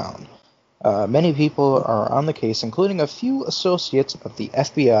entire town. Many people are on the case, including a few associates of the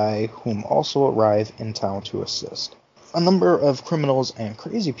FBI, whom also arrive in town to assist. A number of criminals and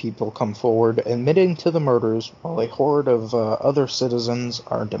crazy people come forward, admitting to the murders, while a horde of other citizens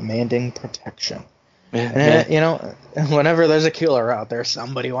are demanding protection. And, whenever there's a killer out there,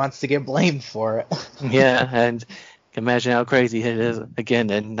 somebody wants to get blamed for it. Yeah, and imagine how crazy it is, again,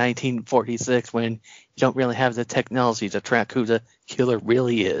 in 1946, when you don't really have the technology to track who the killer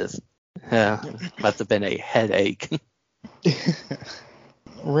really is. Must have been a headache.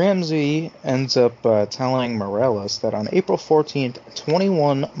 Ramsey ends up telling Morales that on April 14th,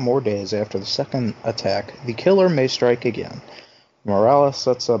 21 more days after the second attack, the killer may strike again. Morales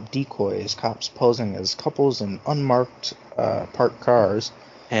sets up decoys, cops posing as couples in unmarked parked cars.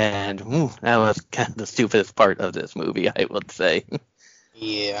 And that was kind of the stupidest part of this movie, I would say.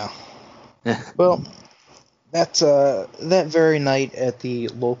 Yeah. Well, that very night at the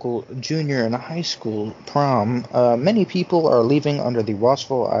local junior and high school prom, many people are leaving under the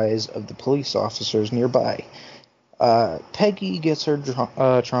watchful eyes of the police officers nearby. Peggy gets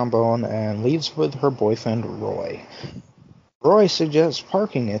her trombone and leaves with her boyfriend Roy. Roy suggests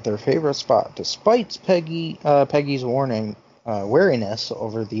parking at their favorite spot, despite Peggy's wariness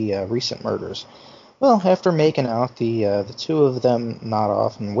over the recent murders. Well, after making out, the two of them nod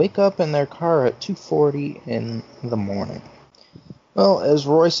off and wake up in their car at 2:40 in the morning. Well, as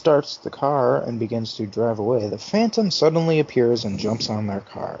Roy starts the car and begins to drive away, the Phantom suddenly appears and jumps on their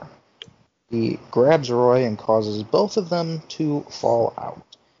car. He grabs Roy and causes both of them to fall out.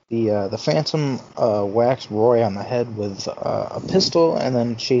 The Phantom whacks Roy on the head with a pistol and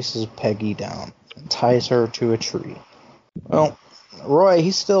then chases Peggy down and ties her to a tree. Well, Roy,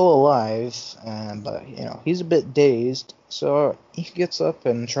 he's still alive, but he's a bit dazed, so he gets up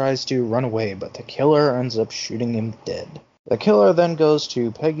and tries to run away, but the killer ends up shooting him dead. The killer then goes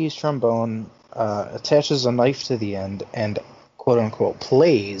to Peggy's trombone, attaches a knife to the end, and quote-unquote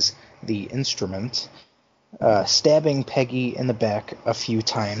plays the instrument. stabbing Peggy in the back a few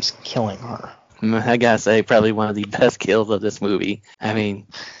times, killing her. I gotta say, probably one of the best kills of this movie. I mean,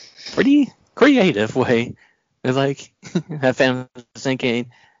 pretty creative way. It's like, I found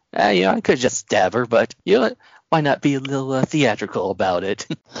thinking, I could just stab her, but why not be a little theatrical about it?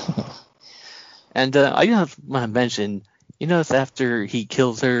 And I just want to mention, you notice after he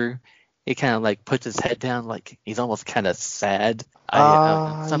kills her, he kind of like puts his head down, like he's almost kind of sad.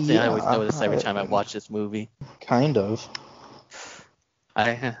 Something I always notice every time I watch this movie. Kind of.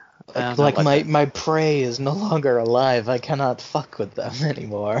 I like my prey is no longer alive. I cannot fuck with them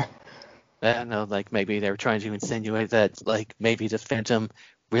anymore. I don't know, like maybe they were trying to insinuate that like maybe this Phantom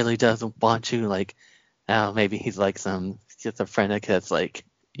really doesn't want to, like, maybe he's like some schizophrenic that's like,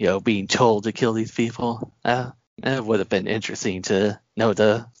 being told to kill these people. It would have been interesting to know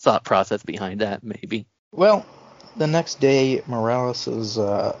the thought process behind that, maybe. Well, the next day, Morales is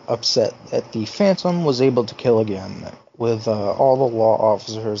upset that the Phantom was able to kill again, with all the law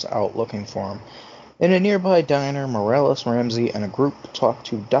officers out looking for him. In a nearby diner, Morales, Ramsey, and a group talk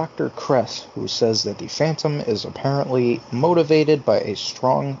to Dr. Kress, who says that the Phantom is apparently motivated by a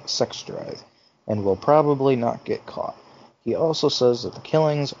strong sex drive, and will probably not get caught. He also says that the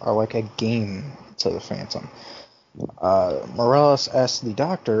killings are like a game to the Phantom. Morales asks the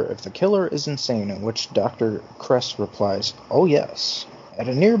doctor if the killer is insane, in which Dr. Kress replies, "Oh yes." At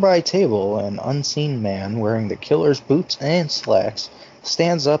a nearby table, an unseen man wearing the killer's boots and slacks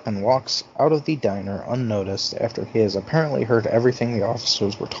stands up and walks out of the diner unnoticed after he has apparently heard everything the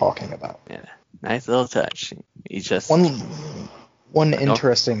officers were talking about. Yeah, nice little touch. He just one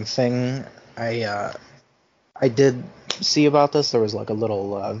interesting thing I did see about this. There was like a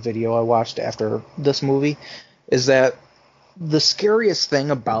little video I watched after this movie. Is that the scariest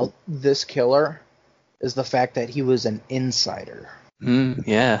thing about this killer is the fact that he was an insider.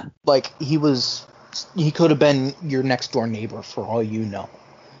 Yeah. Like, he could have been your next door neighbor for all you know.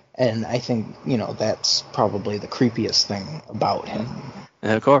 And I think, that's probably the creepiest thing about him.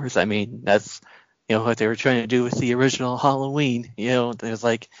 And of course, I mean, that's, what they were trying to do with the original Halloween. There's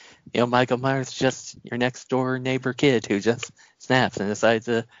like, Michael Myers just your next door neighbor kid who just snaps and decides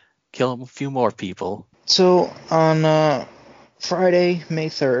to kill a few more people. So, on Friday, May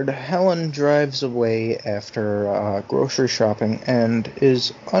 3rd, Helen drives away after grocery shopping and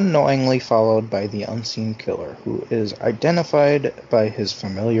is unknowingly followed by the unseen killer, who is identified by his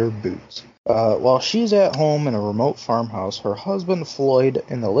familiar boots. While she's at home in a remote farmhouse, her husband, Floyd,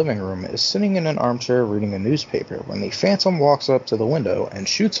 in the living room, is sitting in an armchair reading a newspaper when the Phantom walks up to the window and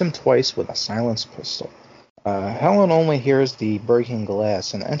shoots him twice with a silenced pistol. Helen only hears the breaking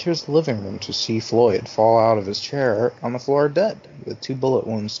glass and enters the living room to see Floyd fall out of his chair on the floor dead, with 2 bullet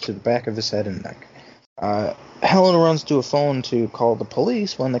wounds to the back of his head and neck. Helen runs to a phone to call the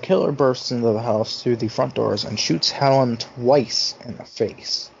police when the killer bursts into the house through the front doors and shoots Helen twice in the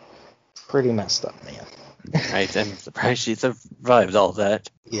face. Pretty messed up, man. Right, I'm surprised she survived all that.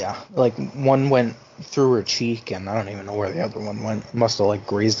 Yeah, like one went through her cheek and I don't even know where the other one went. Must have like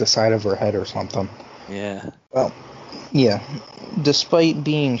grazed the side of her head or something. Yeah. Well, yeah. Despite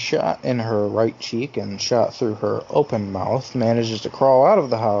being shot in her right cheek and shot through her open mouth, manages to crawl out of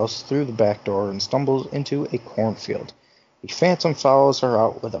the house through the back door and stumbles into a cornfield. The Phantom follows her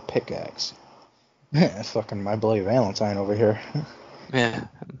out with a pickaxe. Fucking My Bloody Valentine over here. Yeah.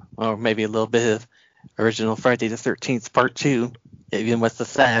 Or maybe a little bit of original Friday the 13th Part 2, even with the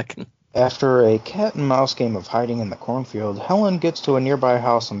sack. After a cat-and-mouse game of hiding in the cornfield, Helen gets to a nearby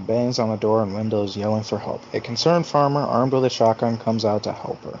house and bangs on the door and windows, yelling for help. A concerned farmer, armed with a shotgun, comes out to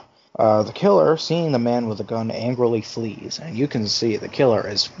help her. The killer, seeing the man with the gun, angrily flees, and you can see the killer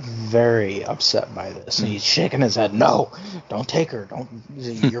is very upset by this. And he's shaking his head, "No, don't take her.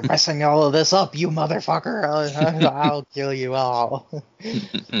 You're messing all of this up, you motherfucker. I'll kill you all."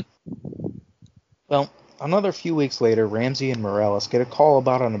 Well, another few weeks later, Ramsey and Morales get a call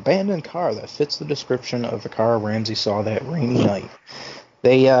about an abandoned car that fits the description of the car Ramsey saw that rainy night.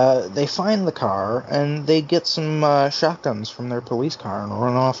 They find the car, and they get some shotguns from their police car and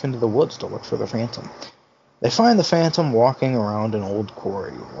run off into the woods to look for the Phantom. They find the Phantom walking around an old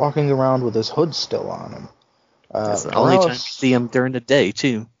quarry, walking around with his hood still on him. That's the only time you see him during the day,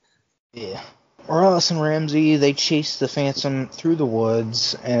 too. Yeah. Morales and Ramsey, they chase the Phantom through the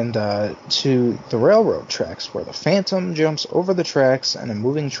woods and to the railroad tracks, where the Phantom jumps over the tracks and a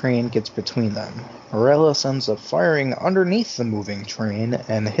moving train gets between them. Morales ends up firing underneath the moving train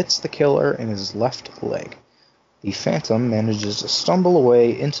and hits the killer in his left leg. The Phantom manages to stumble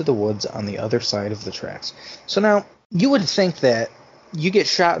away into the woods on the other side of the tracks. So now, you would think that you get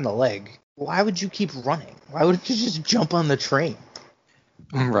shot in the leg. Why would you keep running? Why wouldn't you just jump on the train?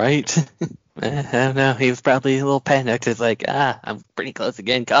 Right. I don't know. He was probably a little panicked. It's like, I'm pretty close to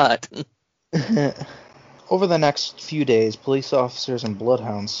getting caught. Over the next few days, police officers and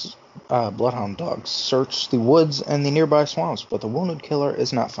bloodhound dogs search the woods and the nearby swamps, but the wounded killer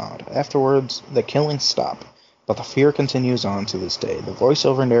is not found. Afterwards, the killings stop, but the fear continues on to this day. The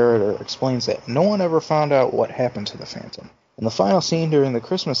voiceover narrator explains that no one ever found out what happened to the Phantom. In the final scene during the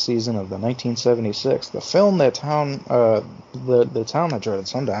Christmas season of the 1976, the film The Town That Dreaded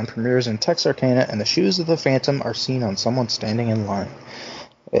Sundown premieres in Texarkana, and the shoes of the Phantom are seen on someone standing in line.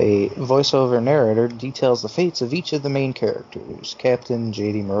 A voiceover narrator details the fates of each of the main characters. Captain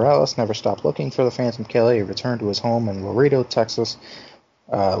J.D. Morales never stopped looking for the Phantom Killer. He returned to his home in Laredo, Texas,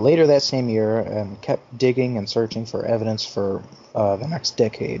 later that same year, and kept digging and searching for evidence for the next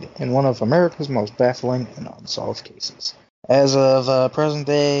decade in one of America's most baffling and unsolved cases. As of present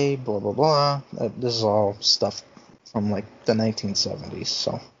day, blah blah blah. This is all stuff from like the 1970s,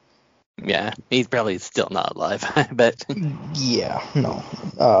 so. Yeah, he's probably still not alive, I bet. Yeah, no.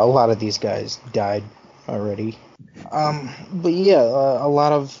 A lot of these guys died already. But yeah, a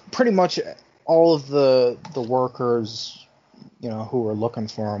lot of, pretty much all of the workers, who were looking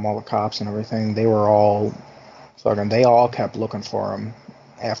for him, all the cops and everything, they all kept looking for him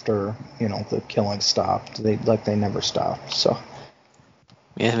after, the killing stopped. They never stopped, so.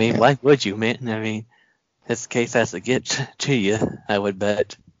 Yeah, I mean, why would you, man? I mean, this case has to get to you, I would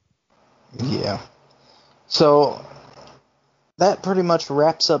bet. Yeah. So that pretty much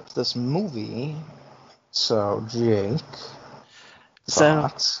wraps up this movie. So, Jake,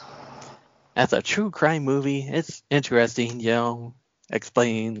 thoughts? So, as a true crime movie, it's interesting,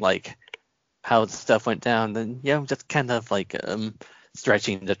 explaining like how stuff went down, and just kind of like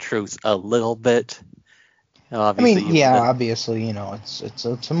stretching the truth a little bit. Obviously, obviously, it's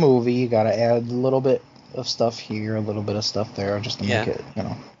a movie. You got to add a little bit of stuff here, a little bit of stuff there, just to make it,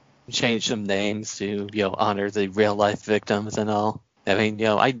 change some names to honor the real life victims and all. I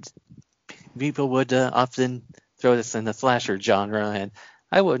mean, people would often throw this in the slasher genre, and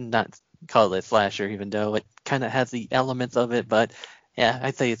I would not call it slasher, even though it kind of has the elements of it. But yeah,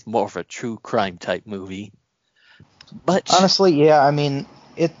 I'd say it's more of a true crime type movie. But honestly, yeah, I mean,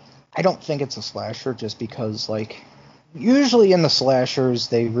 I don't think it's a slasher, just because usually in the slashers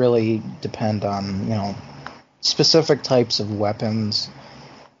they really depend on specific types of weapons.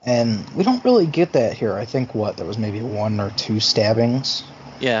 And we don't really get that here. I think, there was maybe 1 or 2 stabbings.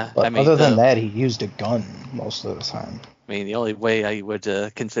 Yeah, but other than that, he used a gun most of the time. I mean, the only way I would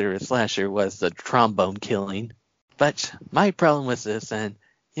consider a slasher was the trombone killing. But my problem with this, and,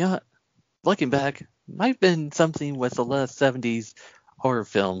 looking back, might have been something with the last 70s horror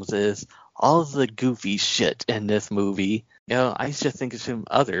films, is all the goofy shit in this movie. I used to think of some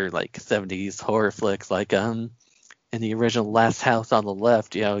other, 70s horror flicks, in the original Last House on the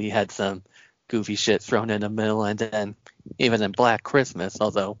Left, you had some goofy shit thrown in the middle, and then even in Black Christmas,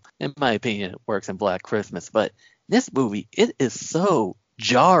 although in my opinion it works in Black Christmas, but this movie, it is so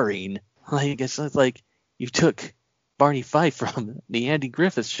jarring. It's just like you took Barney Fife from the Andy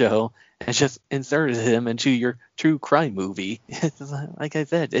Griffith Show and just inserted him into your true crime movie. Like I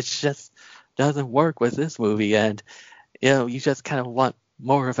said, it just doesn't work with this movie, and you just kind of want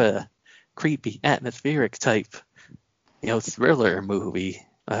more of a creepy, atmospheric type thriller movie.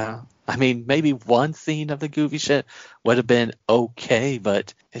 I mean, maybe one scene of the goofy shit would have been okay,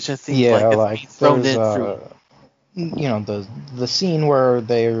 but it just seems like it's thrown in through. The scene where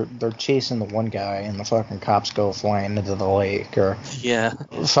they're chasing the one guy and the fucking cops go flying into the lake, or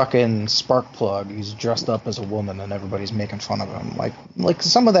fucking Sparkplug, he's dressed up as a woman and everybody's making fun of him. Like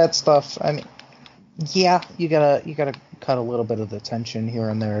some of that stuff. I mean, yeah, you gotta cut a little bit of the tension here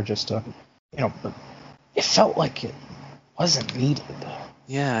and there just to, but it felt like it wasn't needed.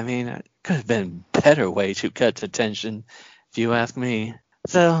 Yeah, I mean, it could have been a better way to cut the tension, if you ask me.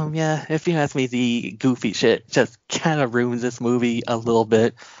 So, yeah, if you ask me, the goofy shit just kind of ruins this movie a little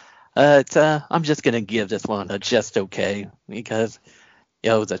bit. I'm just going to give this one a just okay, because,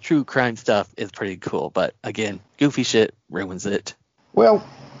 the true crime stuff is pretty cool. But, again, goofy shit ruins it. Well,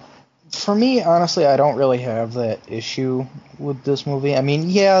 for me, honestly, I don't really have that issue with this movie. I mean,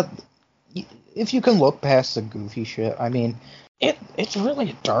 yeah, if you can look past the goofy shit, I mean, it's really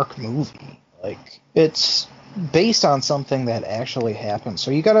a dark movie. It's based on something that actually happened.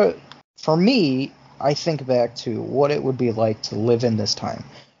 So you gotta, for me, I think back to what it would be like to live in this time,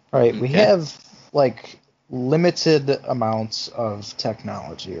 right? We have, limited amounts of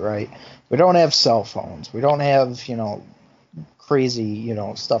technology, right? We don't have cell phones. We don't have, crazy,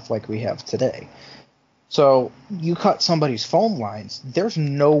 stuff like we have today. So you cut somebody's phone lines, there's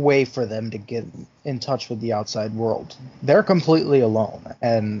no way for them to get in touch with the outside world. They're completely alone.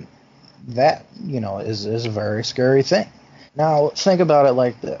 And that, is a very scary thing. Now, think about it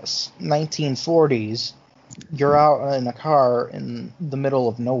like this. 1940s, you're out in a car in the middle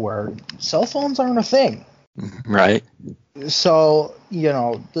of nowhere. Cell phones aren't a thing. Right. So,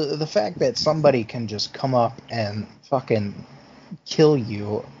 the fact that somebody can just come up and fucking kill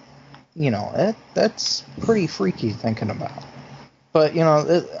you, that's pretty freaky thinking about. But,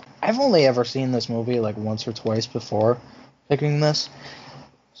 I've only ever seen this movie like once or twice before picking this.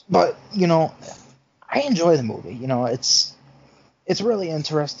 But, I enjoy the movie. It's really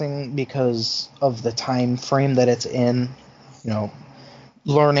interesting because of the time frame that it's in,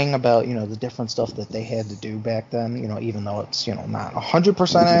 learning about, the different stuff that they had to do back then, even though it's, not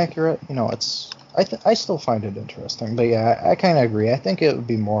 100% accurate, I still find it interesting. But yeah, I kind of agree. I think it would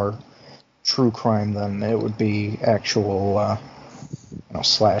be more true crime than it would be actual,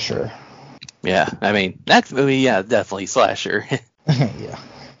 slasher. Yeah, I mean, next movie, yeah, definitely slasher. Yeah.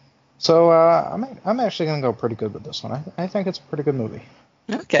 So I'm actually gonna go pretty good with this one. I think it's a pretty good movie.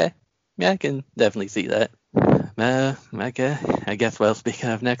 Okay. Yeah, I can definitely see that. I guess, well, speaking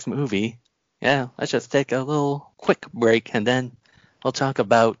of next movie, yeah, let's just take a little quick break and then we'll talk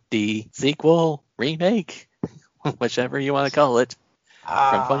about the sequel, remake, whichever you want to call it,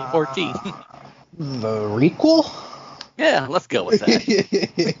 from 2014. The requel? Yeah, let's go with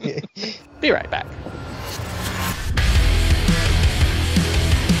that. Be right back.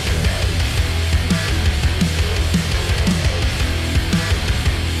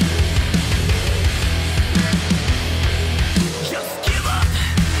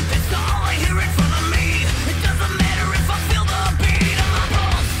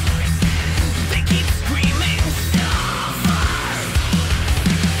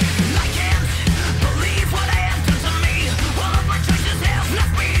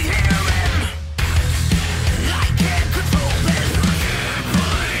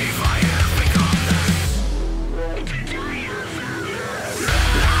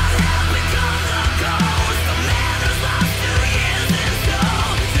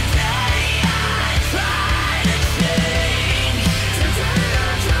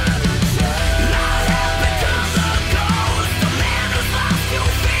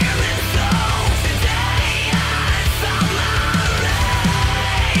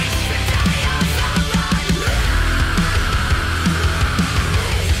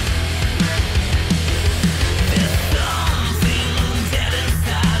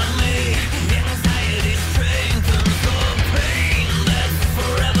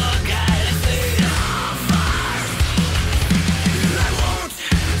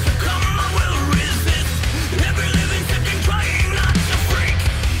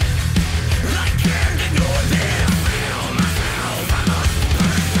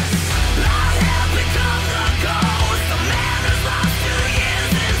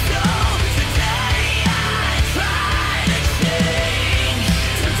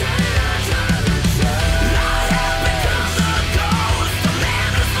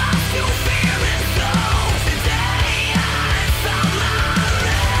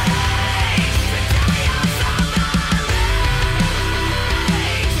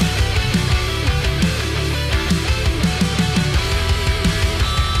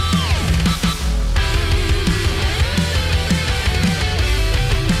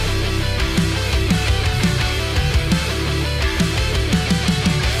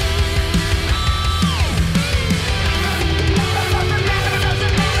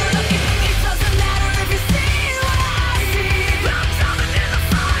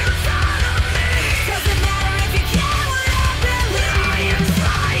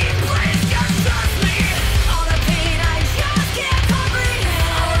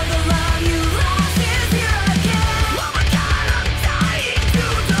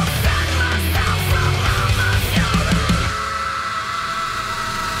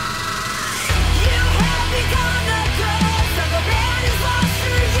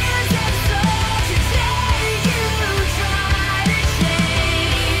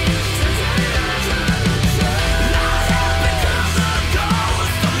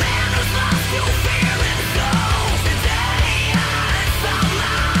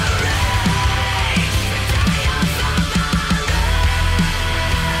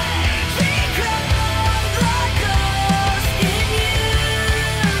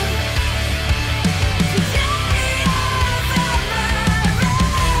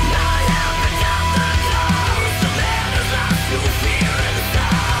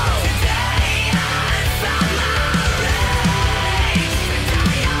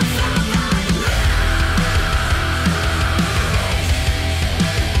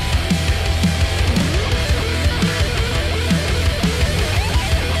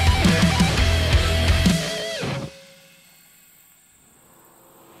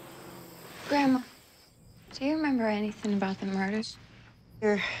 Grandma, do you remember anything about the murders?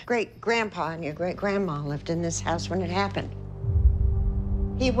 Your great-grandpa and your great-grandma lived in this house when it happened.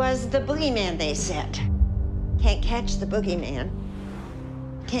 He was the boogeyman, they said. Can't catch the boogeyman.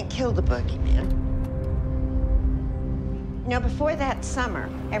 Can't kill the boogeyman. You know, before that summer,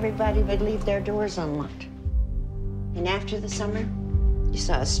 everybody would leave their doors unlocked. And after the summer, you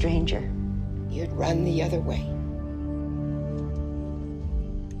saw a stranger, you'd run the other way.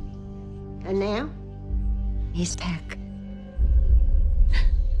 And now, he's back.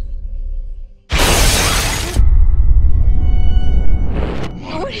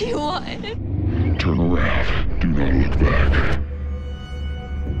 What do you want? Turn around. Do not look back.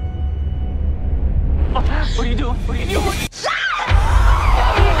 What are you doing? What are you doing?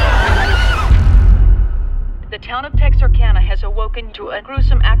 The town of Texarkana has awoken to a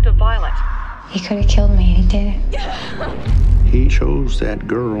gruesome act of violence. He could have killed me. He didn't. He chose that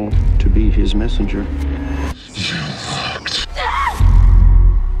girl to be his messenger.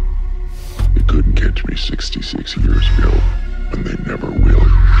 They couldn't catch me 66 years ago, and they never will.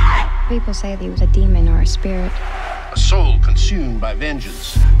 People say that he was a demon or a spirit. A soul consumed by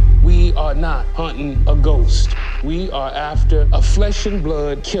vengeance. We are not hunting a ghost. We are after a flesh and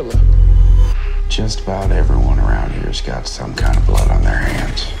blood killer. Just about everyone around here's got some kind of blood on their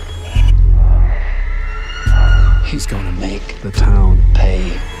hands. He's gonna make the town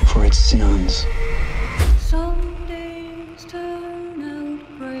pay for its sins. Some days turn out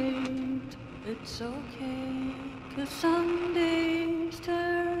great, it's okay. 'Cause some days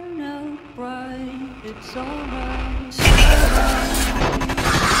turn out bright, it's alright.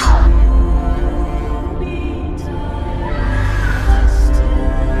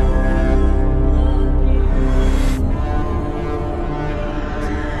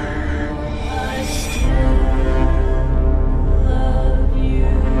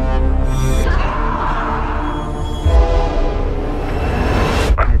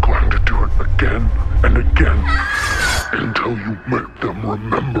 Again and again until you make them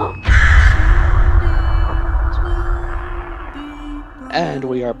remember. And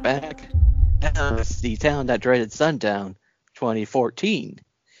we are back. It's the Town That Dreaded Sundown 2014.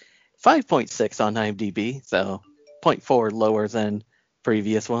 5.6 on IMDb, so 0.4 lower than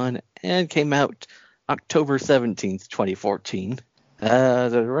previous one, and came out October 17th, 2014. The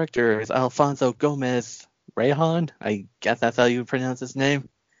director is Alfonso Gomez Rejon. I guess that's how you pronounce his name.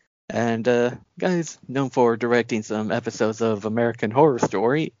 And guys known for directing some episodes of American Horror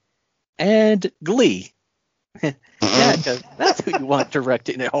Story and Glee. Yeah, 'cause that's who you want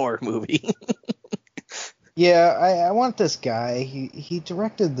directing a horror movie. Yeah, I want this guy. He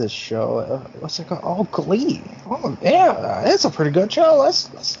directed this show. What's it called? Oh, Glee. Oh, yeah, it's a pretty good show. Let's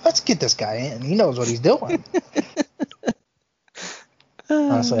get this guy in. He knows what he's doing.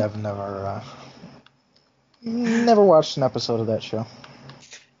 Honestly, I've never watched an episode of that show.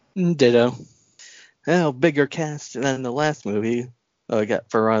 Ditto. Well, bigger cast than the last movie. We got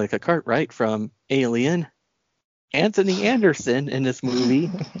Veronica Cartwright from Alien. Anthony Anderson in this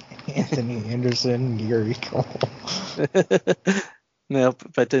movie. Anthony Anderson, Gary Cole. No,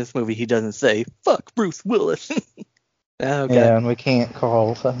 but this movie he doesn't say, fuck Bruce Willis. Oh, God. Yeah, and we can't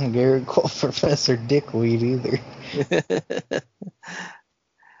call fucking Gary Cole Professor Dickweed either.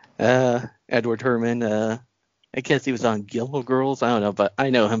 Edward Herman, I guess he was on Gilmore Girls. I don't know, but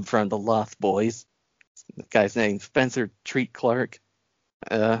I know him from The Lost Boys. The guy's name Spencer Treat Clark.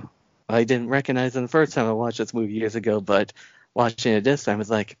 I didn't recognize him the first time I watched this movie years ago, but watching it this time, I was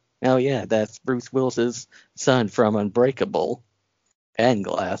like, oh yeah, that's Bruce Willis's son from Unbreakable and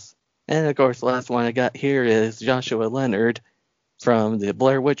Glass. And of course, the last one I got here is Joshua Leonard from the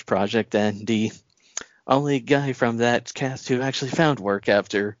Blair Witch Project, and the only guy from that cast who actually found work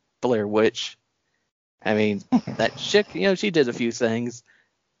after Blair Witch. I mean, that chick, she did a few things.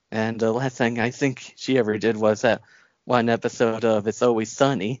 And the last thing I think she ever did was that one episode of It's Always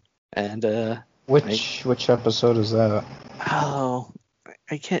Sunny. And which episode is that? Oh,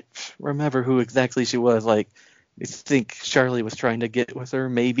 I can't remember who exactly she was. Like, I think Charlie was trying to get with her.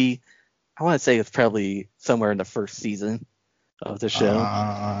 Maybe I want to say it's probably somewhere in the first season of the show.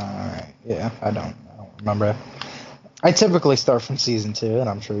 Yeah, I don't remember. I typically start from season 2, and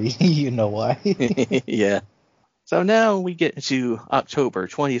I'm sure you know why. Yeah. So now we get to October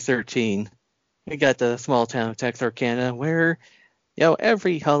 2013. We got the small town of Texarkana where,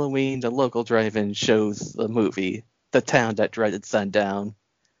 every Halloween the local drive-in shows the movie, The Town That Dreaded Sundown.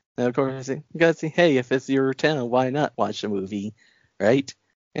 And of course, you gotta say, hey, if it's your town, why not watch the movie, right?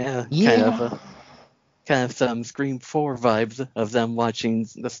 Yeah. Kind of some Scream 4 vibes of them watching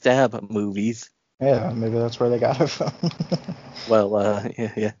the Stab movies. Yeah, maybe that's where they got it from. Well,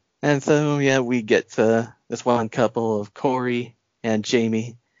 yeah. And so, yeah, we get this one couple of Corey and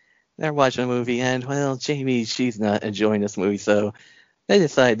Jamie. They're watching a movie, and, well, Jamie, she's not enjoying this movie, so they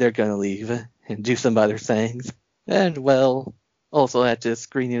decide they're going to leave and do some other things. And, well, also at this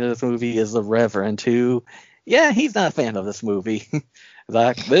screening of this movie is the Reverend, who, yeah, he's not a fan of this movie.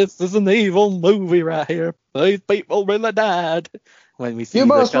 Like, this is an evil movie right here. These people really died. When we see you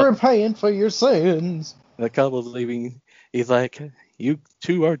must repent for your sins. The couple's leaving. He's like, you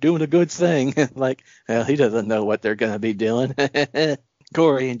two are doing a good thing. Like, well, he doesn't know what they're going to be doing.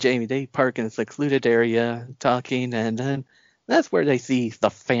 Corey and Jamie, they park in a secluded area talking, and then that's where they see the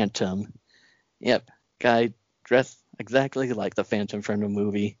Phantom. Yep, guy dressed exactly like the Phantom from the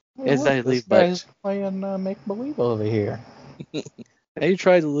movie. Hey, look, this guy's playing make-believe over here. They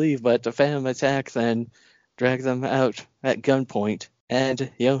try to leave, but the Phantom attacks and drags them out at gunpoint.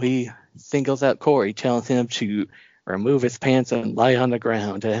 And, he singles out Corey, telling him to remove his pants and lie on the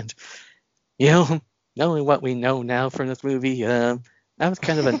ground. And, knowing what we know now from this movie, that was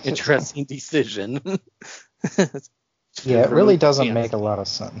kind of an interesting decision. Yeah, it really doesn't make a lot of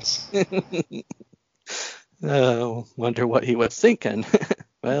sense. Wonder what he was thinking.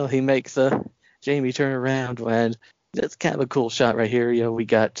 Well, he makes Jamie turn around, and that's kind of a cool shot right here. We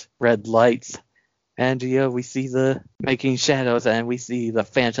got red lights, and we see the making shadows, and we see the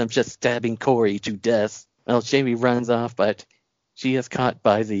Phantom just stabbing Corey to death. Well, Jamie runs off, but she is caught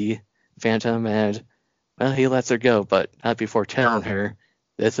by the Phantom, and, well, he lets her go, but not before telling her,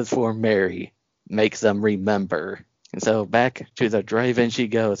 this is for Mary. Makes them remember. And so back to the drive-in she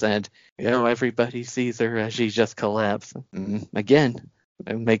goes, and, everybody sees her as she just collapsed. Again,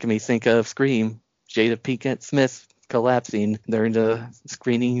 making me think of Scream. Jada Pinkett Smith collapsing during the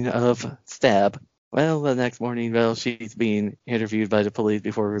screening of Stab. Well, the next morning, she's being interviewed by the police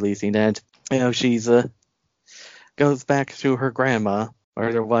before releasing, and, she's goes back to her grandma,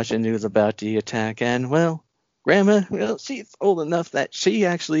 where they're watching news about the attack, and, well, Grandma, she's old enough that she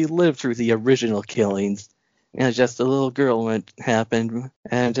actually lived through the original killings. Just a little girl when it happened,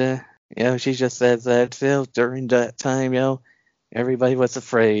 and, she just says that, during that time, everybody was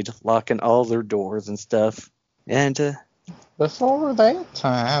afraid, locking all their doors and stuff. And, before that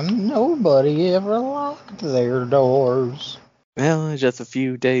time, nobody ever locked their doors. Well, just a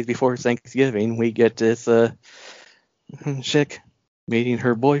few days before Thanksgiving, we get this, chick meeting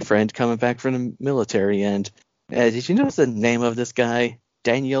her boyfriend coming back from the military, and, did you notice the name of this guy?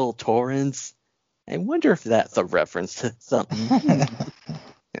 Daniel Torrance? I wonder if that's a reference to something.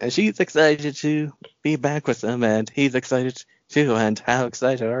 And she's excited to be back with him, and he's excited too, and how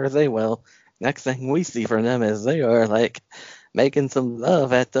excited are they? Well, next thing we see from them is they are, making some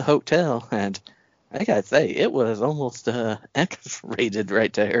love at the hotel, and I gotta say, it was almost X-rated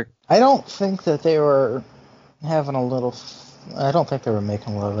right there. I don't think that they were having a little... I don't think they were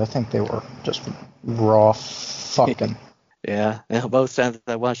making love. I think they were just raw fucking. Yeah, both times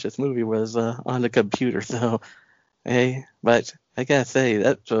I watched this movie was on the computer, so, hey, but I gotta say,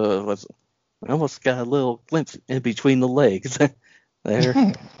 that was... I almost got a little glimpse in between the legs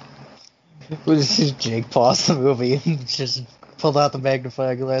there. Jake paused the movie and just pulled out the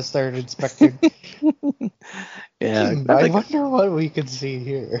magnifying glass, started inspecting. Yeah, I wonder what we could see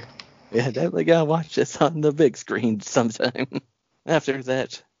here. Yeah, definitely gotta watch this on the big screen sometime. After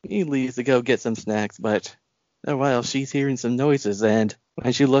that, he leaves to go get some snacks, but a while she's hearing some noises, and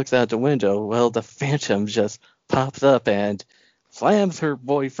when she looks out the window, well, the Phantom just pops up and slams her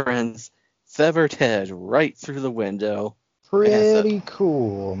boyfriend's severed head right through the window. Pretty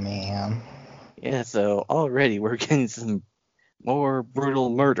cool, man. Yeah, so already we're getting some more brutal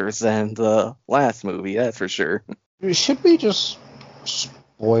murders than the last movie, that's for sure. Should we just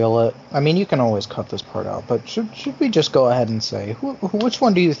spoil it? I mean, you can always cut this part out, but should we just go ahead and say, which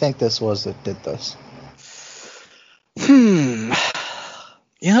one do you think this was that did this?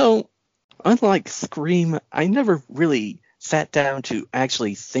 Unlike Scream, I never really sat down to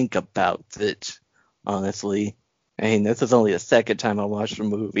actually think about it, honestly. I mean, this is only the second time I watched the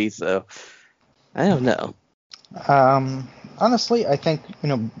movie, so I don't know. Honestly, I think,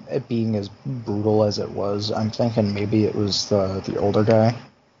 it being as brutal as it was, I'm thinking maybe it was the older guy.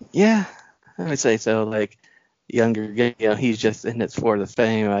 Yeah, I would say so. Younger guy, he's just in it for the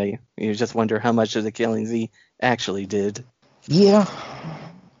fame. You just wonder how much of the killings he actually did. Yeah.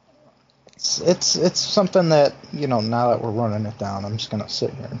 It's something that, now that we're running it down, I'm just going to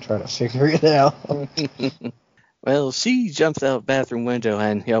sit here and try to figure it out. Well, she jumps out the bathroom window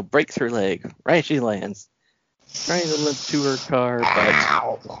and, breaks her leg. Right she lands. Trying to limp to her car,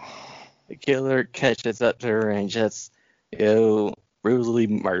 but the killer catches up to her and just, brutally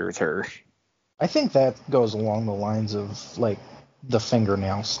murders her. I think that goes along the lines of, the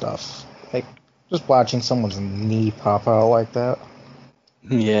fingernail stuff. Like, just watching someone's knee pop out like that.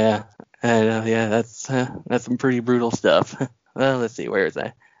 Yeah, and yeah, that's some pretty brutal stuff. Well, let's see, where is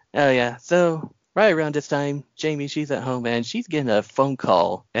that? Oh yeah, so right around this time, Jamie, she's at home and she's getting a phone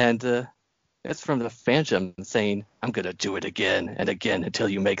call, and it's from the Phantom saying, "I'm gonna do it again and again until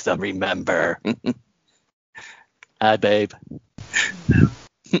you make them remember." Hi, babe.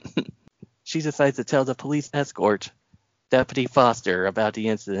 She decides to tell the police escort, Deputy Foster, about the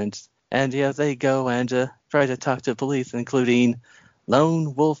incident, and yeah, they go and try to talk to police, including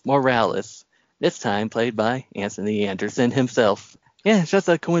Lone Wolf Morales, this time played by Anthony Anderson himself. Yeah, it's just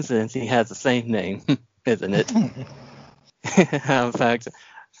a coincidence he has the same name, isn't it? In fact,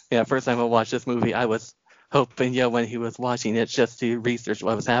 yeah, first time I watched this movie, I was hoping, when he was watching it just to research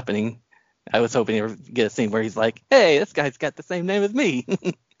what was happening, I was hoping he would get a scene where he's like, "Hey, this guy's got the same name as me."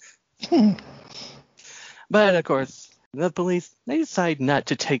 But, of course, the police, they decide not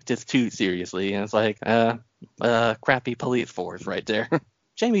to take this too seriously, and it's like, crappy police force right there.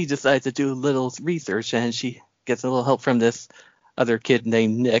 Jamie decides to do a little research, and she gets a little help from this other kid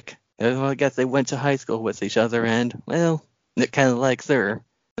named Nick. Well, I guess they went to high school with each other, and, well, Nick kind of likes her.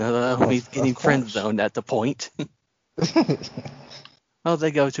 He's getting friend-zoned at the point. Well,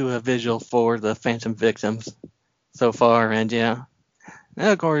 they go to a vigil for the Phantom victims so far, and yeah. And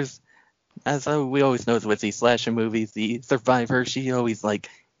of course, as we always know with these slasher movies, the survivor, she always,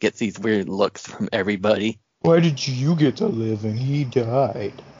 gets these weird looks from everybody. Why did you get to live and he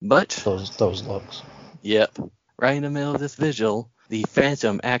died? But those looks. Yep. Right in the middle of this vigil, the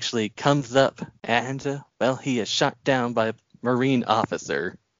Phantom actually comes up, and, well, he is shot down by a Marine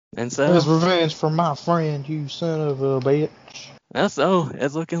officer. And so... As revenge for my friend, you son of a bitch. So,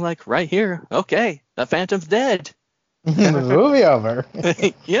 it's looking like right here, okay, the Phantom's dead. Movie over.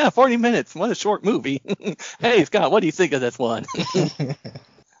 Yeah, 40 minutes. What a short movie. Hey, Scott, what do you think of this one?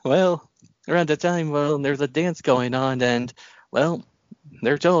 Well, around the time, there's a dance going on, and, well,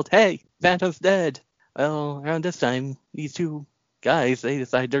 they're told, "Hey, Phantom's dead." Well, around this time, these two guys, they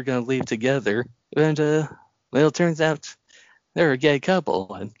decide they're going to leave together. And, well, it turns out they're a gay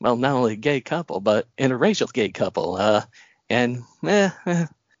couple. And, well, not only a gay couple, but interracial gay couple. And,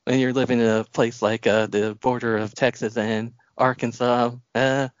 when you're living in a place like the border of Texas and Arkansas,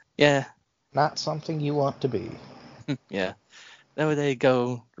 yeah. Not something you want to be. Yeah. So they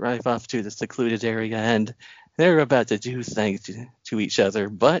go drive off to the secluded area, and they're about to do things to each other.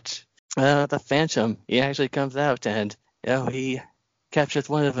 But the Phantom, he actually comes out, and he captures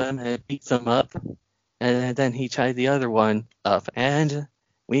one of them and beats him up. And then he ties the other one up, and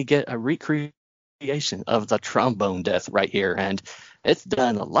we get a recreation of the trombone death right here, and it's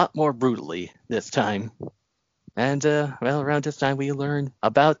done a lot more brutally this time. And, well, around this time we learn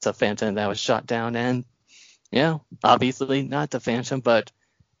about the Phantom that was shot down, and, obviously not the Phantom, but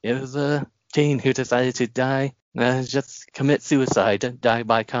it was a teen who decided to die, just commit suicide, die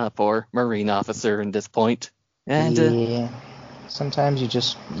by cop or Marine officer at this point. And, yeah, sometimes you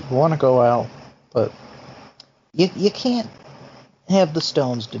want to go out, but you can't have the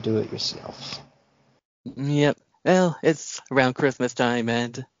stones to do it yourself. Yep. Well, it's around Christmas time,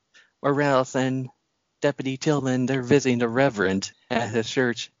 and Morales and Deputy Tillman, they're visiting the Reverend at his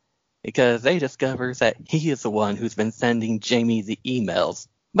church because they discover that he is the one who's been sending Jamie the emails.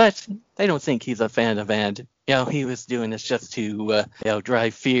 But they don't think he's a Phantom, and, he was doing this just to,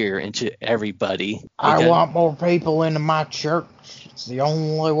 drive fear into everybody. I want more people into my church. It's the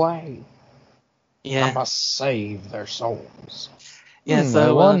only way. Yeah. I must save their souls. Yeah, so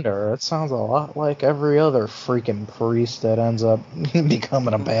I wonder. It sounds a lot like every other freaking priest that ends up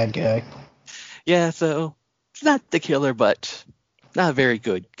becoming a bad guy. Yeah, so he's not the killer, but not a very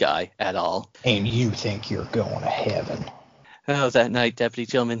good guy at all. And you think you're going to heaven. Oh, that night, Deputy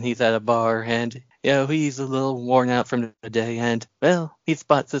Tillman, he's at a bar, and, he's a little worn out from the day, and, well, he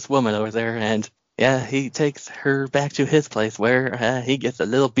spots this woman over there, and, he takes her back to his place where he gets a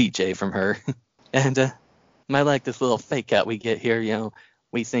little BJ from her. And, I like this little fake out we get here,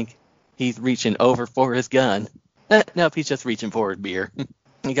 we think he's reaching over for his gun. Nope, he's just reaching for a beer.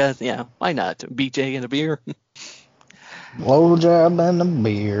 Because, why not? BJ and a beer? Blowjob and a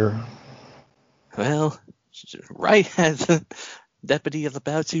beer. Well, right as Deputy is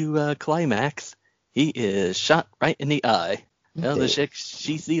about to climax, he is shot right in the eye. Well, the chick,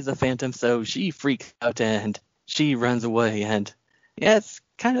 she sees the Phantom, so she freaks out and she runs away. And, it's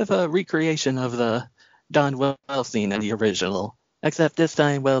kind of a recreation of the Don Well scene in the original. Except this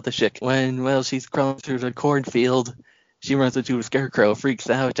time, well, the chick, when, she's crawling through the cornfield, she runs into a scarecrow, freaks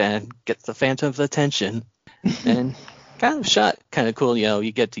out, and gets the Phantom's attention. And kind of shot, kind of cool,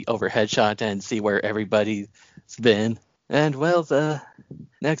 you get the overhead shot and see where everybody's been. And well, the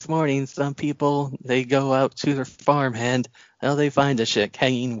next morning, some people, they go out to their farm and, well, they find a chick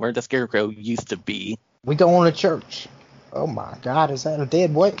hanging where the scarecrow used to be. We going to church. Oh my God, is that a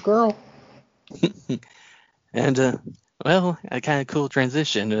dead white girl? And, well, a kind of cool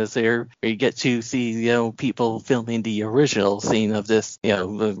transition is there where you get to see, people filming the original scene of this,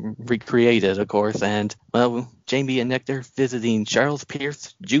 recreated, of course. And, well, Jamie and Nick, they're visiting Charles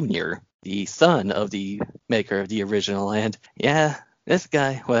Pierce Jr., the son of the maker of the original. And, yeah, this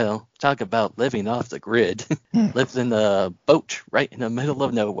guy, well, talk about living off the grid. Lives in a boat right in the middle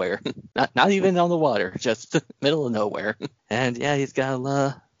of nowhere. Not even on the water, just middle of nowhere. And, yeah, he's got a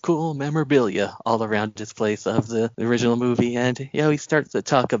lot of cool memorabilia all around his place of the original movie. And, he starts to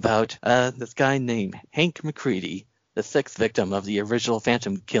talk about this guy named Hank McCready, the sixth victim of the original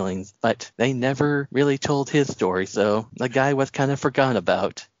Phantom killings. But they never really told his story, so the guy was kind of forgotten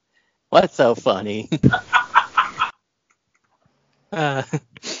about. What's so funny? Stop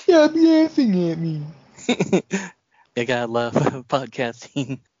laughing at me. You gotta love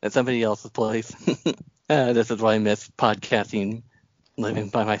podcasting at somebody else's place. This is why I miss podcasting, living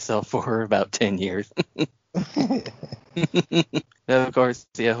by myself for about 10 years. Of course,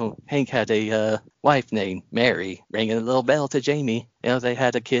 Hank had a wife named Mary, ringing a little bell to Jamie. They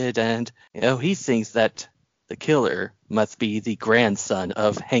had a kid, and, he thinks that the killer must be the grandson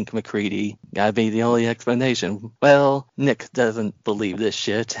of Hank McCready. Gotta be the only explanation. Well, Nick doesn't believe this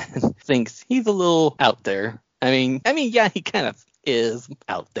shit and thinks he's a little out there. I mean, yeah, he kind of is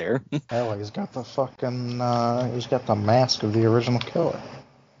out there. Hell, he's got the he's got the mask of the original killer.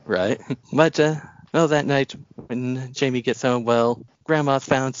 Right. But, well, that night when Jamie gets home, well, Grandma's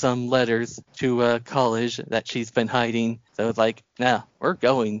found some letters to college that she's been hiding. So it's like, nah, we're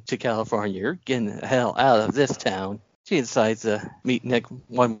going to California. You're getting the hell out of this town. She decides to meet Nick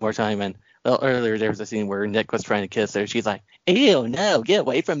one more time. And, well, earlier there was a scene where Nick was trying to kiss her. She's like, ew, no, get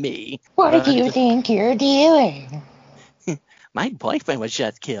away from me. What do you think you're doing? My boyfriend was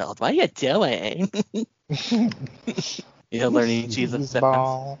just killed. What are you doing? Learning she's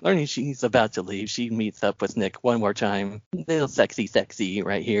about to leave, she meets up with Nick one more time. Little sexy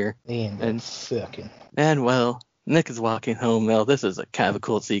right here. And fucking. And, well, Nick is walking home. Well, this is a kind of a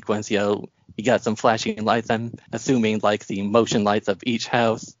cool sequence. You got some flashing lights. I'm assuming like the motion lights of each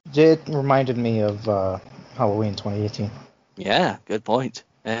house. It reminded me of Halloween 2018. Yeah, good point.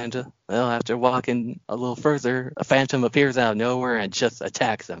 And, well, after walking a little further, a phantom appears out of nowhere and just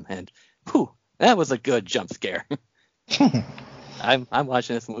attacks him. And, whew, that was a good jump scare. I'm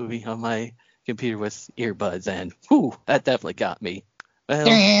watching this movie on my computer with earbuds, and whew, that definitely got me. Well,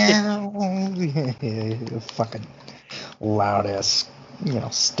 fucking loud ass,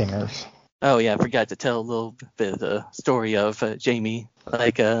 stingers. Oh yeah, I forgot to tell a little bit of the story of Jamie.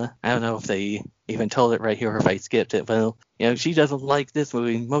 Like, I don't know if they even told it right here or if I skipped it. Well, she doesn't like this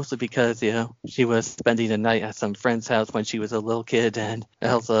movie mostly because, she was spending the night at some friend's house when she was a little kid, and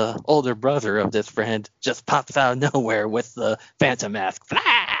the older brother of this friend just pops out of nowhere with the Phantom mask.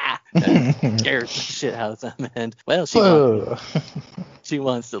 And scares the shit out of them. And, well, she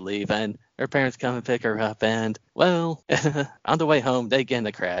wants to leave, and her parents come and pick her up, and, well, on the way home, they get in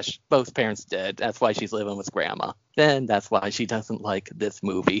a crash. Both parents dead. That's why she's living with Grandma. Then that's why she doesn't like this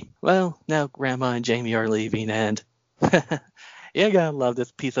movie. Well, now Grandma and Jamie are leaving, and you gotta love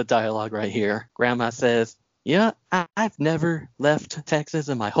this piece of dialogue right here. Grandma says, I've never left Texas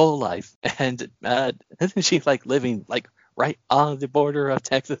in my whole life. And isn't she like living like right on the border of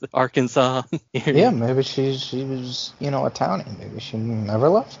Texas, Arkansas? Yeah, maybe she was, a townie. Maybe she never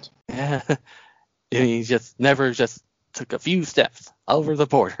left. Yeah. He just never took a few steps over the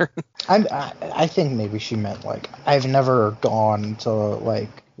border. I think maybe she meant like I've never gone to like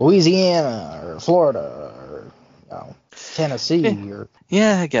Louisiana or Florida or Tennessee or.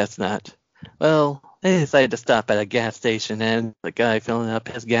 Yeah, I guess not. Well, they decided to stop at a gas station, and the guy filling up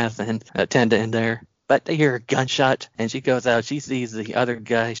his gas and attendant in there. But they hear a gunshot, and she goes out. She sees the other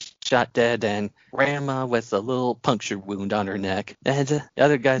guy shot dead, and Grandma with a little puncture wound on her neck. And the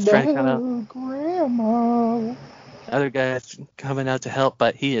other guy's trying to come out. Grandma. The other guy's coming out to help,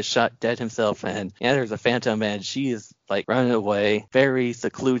 but he is shot dead himself. And there's a phantom, and she is like running away. Very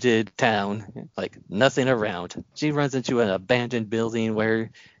secluded town, like nothing around. She runs into an abandoned building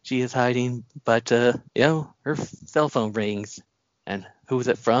where she is hiding, but her cell phone rings. And who's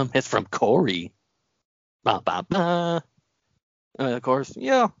it from? It's from Corey. Ba ba ba. And of course,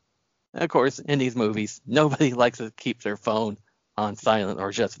 in these movies, nobody likes to keep their phone on silent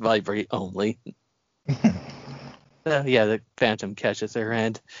or just vibrate only. The phantom catches her,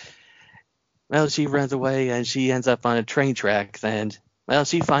 and, well, she runs away, and she ends up on a train tracks, and, well,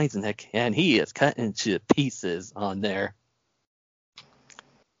 she finds Nick, and he is cut into pieces on there.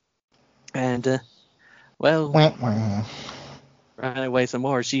 And, well, running away some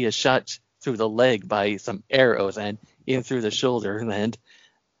more, she is shot through the leg by some arrows and in through the shoulder. And,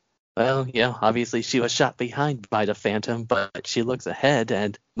 well, obviously she was shot behind by the Phantom, but she looks ahead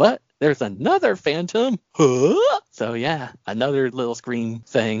and, what? There's another Phantom? Huh? So, another little Scream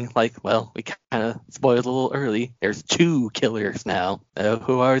thing. Like, well, we kind of spoiled a little early. There's 2 killers now.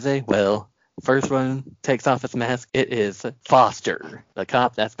 Who are they? Well, first one takes off his mask. It is Foster, the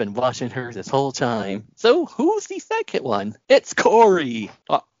cop that's been watching her this whole time. So, who's the second one? It's Corey.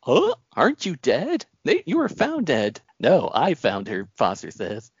 Huh? Aren't you dead? You were found dead. No, I found her, Foster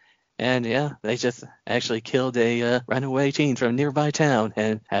says. And they just actually killed a runaway teen from a nearby town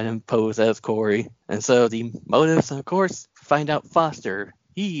and had him pose as Corey. And so the motives, of course, find out Foster.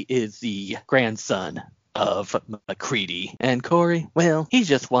 He is the grandson of McCready. And Corey, well, he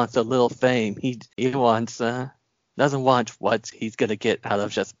just wants a little fame. He wants doesn't want what he's going to get out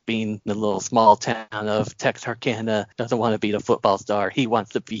of just being in the little small town of Texarkana. Doesn't want to be the football star. He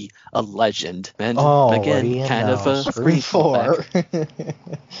wants to be a legend. And again, kind of a Scream 4.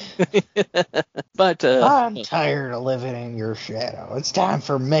 But I'm tired of living in your shadow. It's time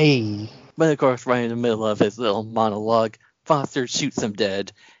for me. But of course, right in the middle of his little monologue, Foster shoots him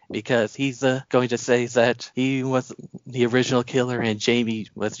dead. Because he's going to say that he was the original killer and Jamie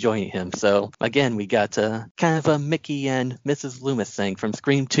was joining him. So, again, we got kind of a Mickey and Mrs. Loomis thing from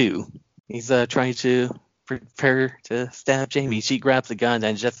Scream 2. He's trying to prepare to stab Jamie. She grabs a gun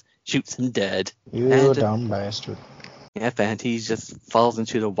and just shoots him dead. You dumb bastard. Yep, and he just falls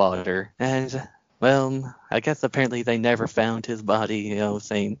into the water. And, well, I guess apparently they never found his body,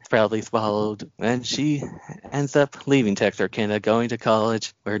 saying probably swallowed. And she ends up leaving Texarkana, going to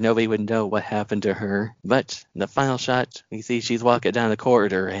college, where nobody would know what happened to her. But in the final shot, we see she's walking down the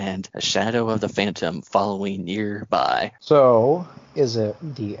corridor, and a shadow of the Phantom following nearby. So, is it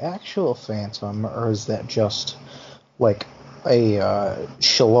the actual Phantom, or is that just, like,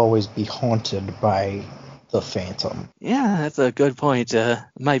 she'll always be haunted by the Phantom? Yeah, that's a good point.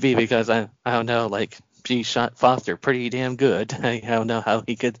 Might be because I don't know, like, she shot Foster pretty damn good. I don't know how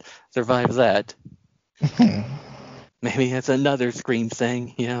he could survive that. Maybe it's another Scream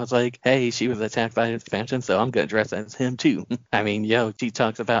thing. It's like, hey, she was attacked by the Phantom, so I'm gonna dress as him too. I mean, she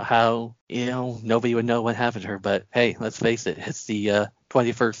talks about how nobody would know what happened to her, but hey, let's face it, it's the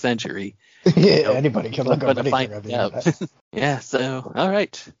 21st century. Anybody can look up anything on the internet. Yeah. So all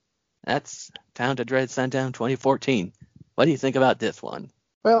right. That's Town That Dreaded Sundown 2014. What do you think about this one?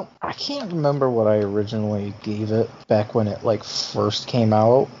 Well, I can't remember what I originally gave it back when it first came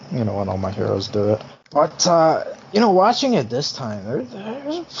out, when all my heroes do it. But, watching it this time,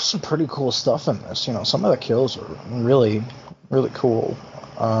 there's some pretty cool stuff in this. Some of the kills are really, really cool.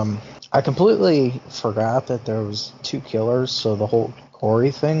 I completely forgot that there was 2 killers, so the whole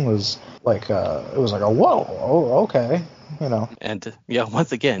Corey thing was it was like a whoa, oh, okay. And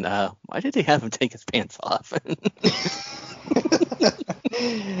once again, why did they have him take his pants off? I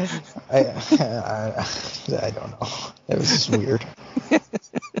don't know. It was just weird.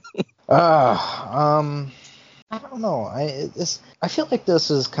 I don't know. I feel like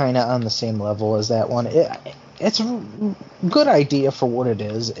this is kind of on the same level as that one. It's a good idea for what it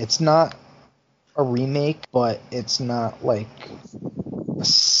is. It's not a remake, but it's not like a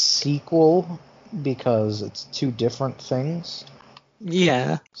sequel, because it's 2 different things.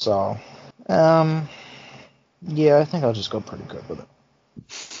 Yeah. So, I think I'll just go pretty good with it.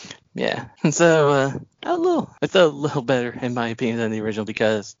 Yeah. So, it's a little better, in my opinion, than the original,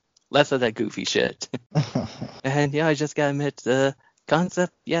 because less of that goofy shit. And, I just gotta admit, the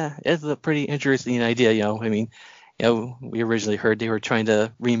concept, is a pretty interesting idea, I mean, we originally heard they were trying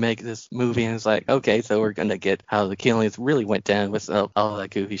to remake this movie, and it's like, okay, so we're going to get how the killings really went down with all that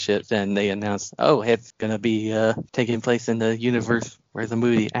goofy shit. Then they announced, it's going to be taking place in the universe where the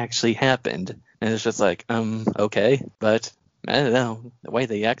movie actually happened. And it's just like, okay. But I don't know, the way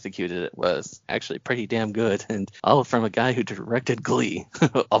they executed it was actually pretty damn good. And all from a guy who directed Glee,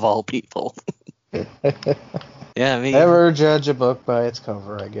 of all people. Yeah, I mean, never judge a book by its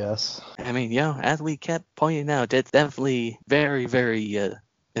cover, I guess. I mean, as we kept pointing out, it's definitely very, very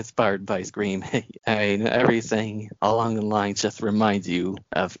inspired by Scream. I mean, everything along the lines just reminds you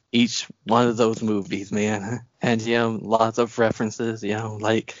of each one of those movies, man. And, lots of references,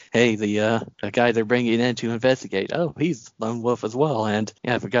 like, hey, the guy they're bringing in to investigate, he's Lone Wolf as well. And,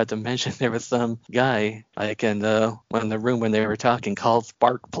 I forgot to mention there was some guy, like, in the room when they were talking called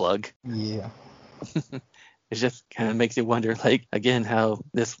Sparkplug. Yeah. It just kind of makes you wonder, like, again, how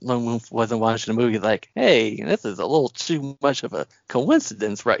this Lone Wolf wasn't watching the movie, like, hey, this is a little too much of a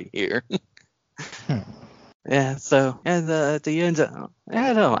coincidence right here. Yeah, so, and at the end,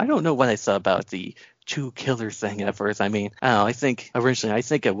 I don't know what I saw about the two killers thing at first. I mean, I don't know, I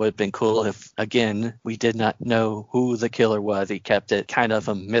think it would have been cool if, again, we did not know who the killer was. He kept it kind of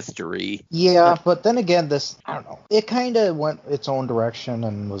a mystery. Yeah, but then again, I don't know. It kind of went its own direction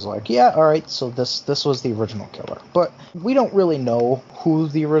and was like, yeah, all right, so this was the original killer. But we don't really know who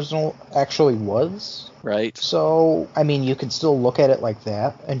the original actually was. Right. So, I mean, you could still look at it like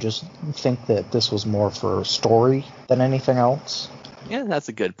that and just think that this was more for story than anything else. Yeah, that's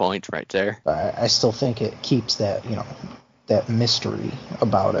a good point right there. I still think it keeps that, that mystery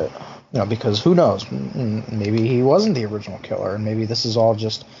about it. Because who knows? Maybe he wasn't the original killer, and maybe this is all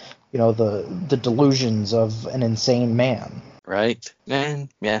just, the delusions of an insane man. Right. And,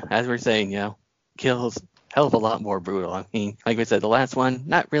 yeah, as we're saying, kills hell of a lot more brutal. I mean, like we said, the last one,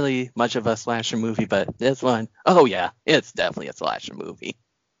 not really much of a slasher movie, but this one, oh yeah, it's definitely a slasher movie.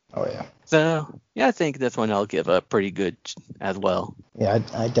 Oh yeah. So, yeah, I think this one I'll give a pretty good as well. Yeah,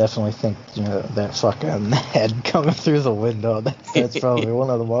 I definitely think, that fucking head coming through the window, that's probably one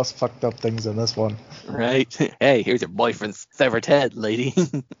of the most fucked up things in this one. Right. Hey, here's your boyfriend's severed head, lady.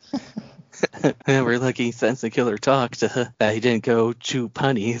 And we're lucky since the killer talked that he didn't go too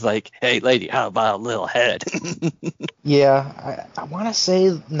punny. He's like, hey, lady, how about a little head? Yeah, I want to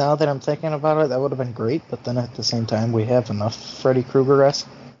say, now that I'm thinking about it, that would have been great, but then at the same time, we have enough Freddy Krueger-esque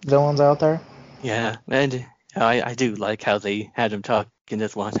villains out there. Yeah, and I do like how they had him talk in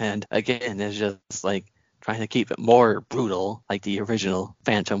this one, and again, it's just like trying to keep it more brutal, like the original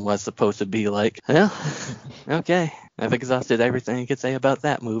Phantom was supposed to be like. Well, okay, I've exhausted everything I could say about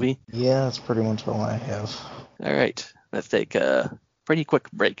that movie. Yeah, that's pretty much all I have. All right, let's take a pretty quick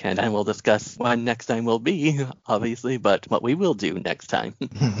break, and then we'll discuss when next time will be, obviously, but what we will do next time.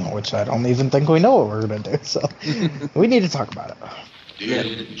 Which I don't even think we know what we're going to do, so we need to talk about it.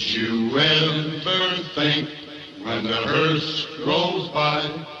 Did you ever think when the hearse rolls by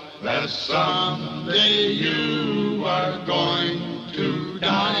that someday you are going to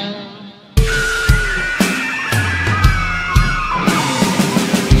die?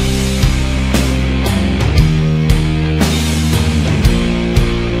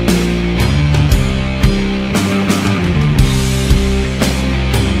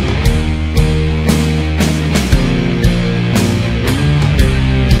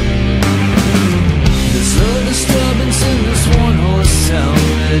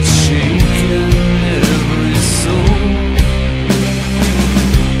 It's shaking every soul.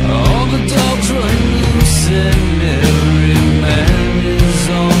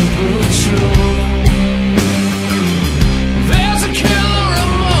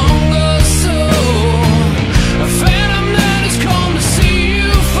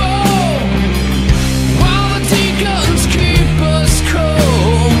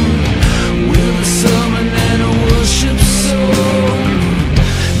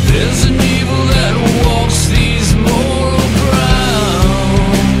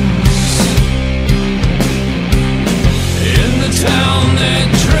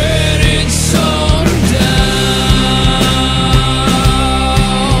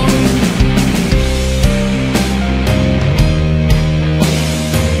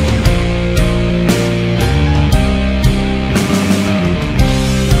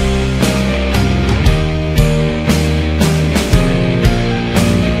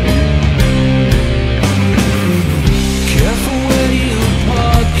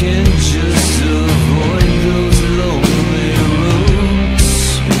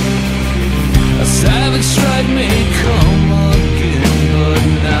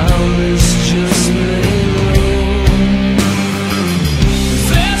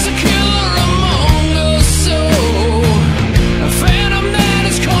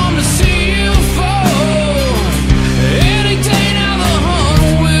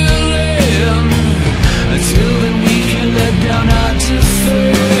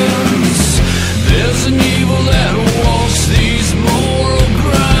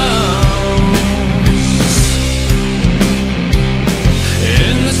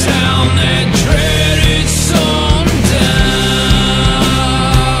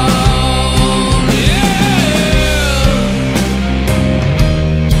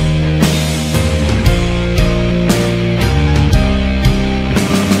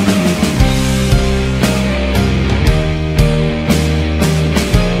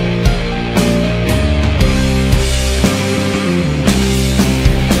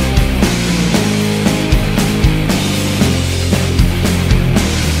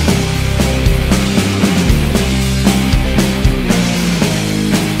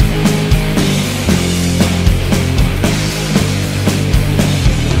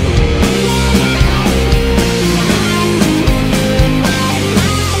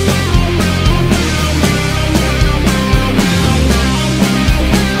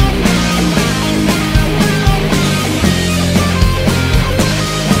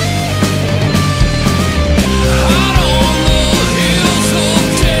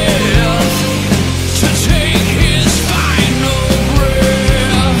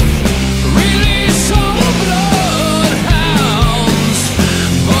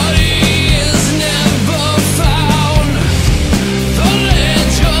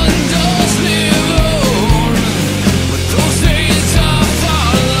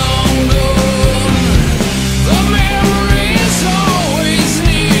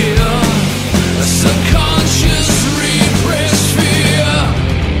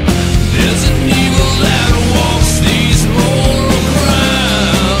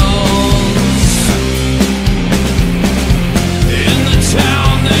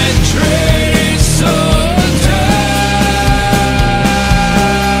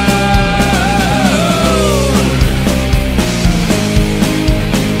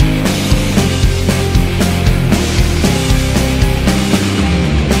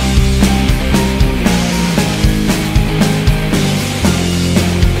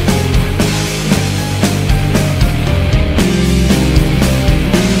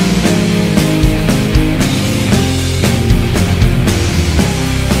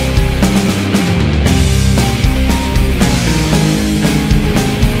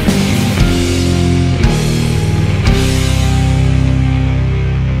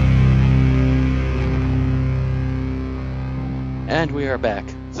 are back.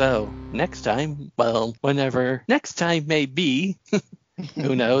 So, next time, well, whenever next time may be,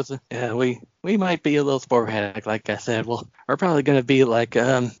 who knows? Yeah, we might be a little sporadic, like I said. We're probably going to be like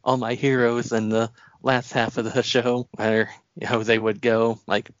All My Heroes in the last half of the show, where they would go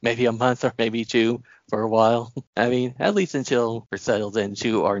like maybe a month or maybe two for a while. I mean, at least until we're settled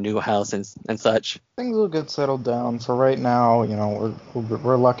into our new house and such. Things will get settled down. For right now,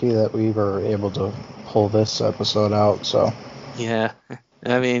 we're lucky that we were able to pull this episode out. So yeah,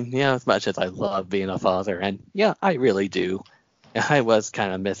 I mean, as much as I love being a father, and I really do. I was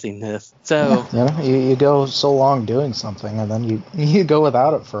kind of missing this. So you go so long doing something, and then you go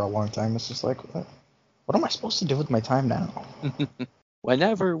without it for a long time. It's just like, what am I supposed to do with my time now?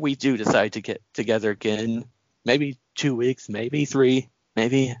 Whenever we do decide to get together again, maybe 2 weeks, maybe 3,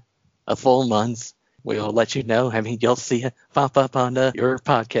 maybe a full month, we'll let you know. I mean, you'll see it pop up on your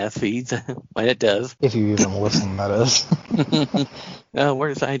podcast feeds when it does. If you even listen, that is.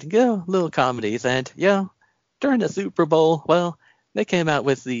 We're deciding to go little comedies, and during the Super Bowl, well, they came out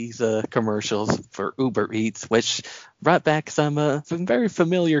with these commercials for Uber Eats, which brought back some very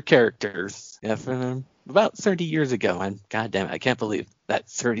familiar characters from about 30 years ago. And goddamn it, I can't believe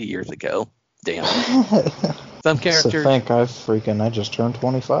that's 30 years ago. Damn. Some characters. To think I just turned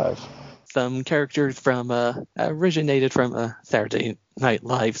 25. Some characters originated from a Saturday Night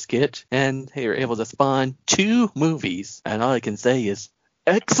Live skit, and they were able to spawn 2 movies. And all I can say is,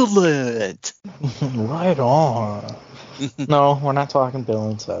 excellent! Right on. No, we're not talking Bill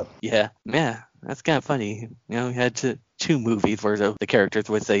and Ted. Yeah, that's kind of funny. We had 2 movies where the characters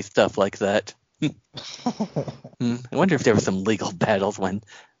would say stuff like that. I wonder if there were some legal battles when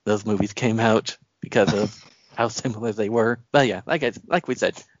those movies came out because of how similar they were. But yeah, like we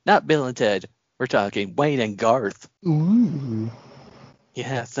said, not Bill and Ted. We're talking Wayne and Garth. Ooh.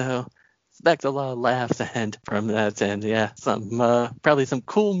 Yeah, so expect a lot of laughs and from that, and some probably some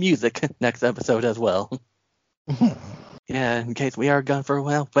cool music next episode as well. In case we are gone for a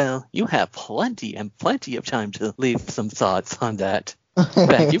while, well, you have plenty of time to leave some thoughts on that. In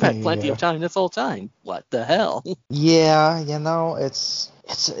fact, you've had plenty of time this whole time. What the hell? Yeah, it's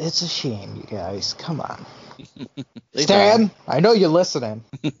a shame, you guys. Come on. Stan, I know you're listening.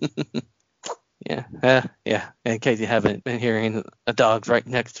 Yeah. In case you haven't been hearing a dog's right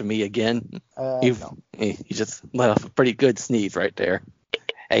next to me again, you just let off a pretty good sneeze right there.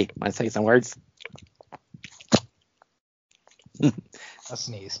 Hey, want to say some words? A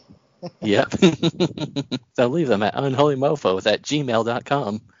sneeze. Yep. So leave them at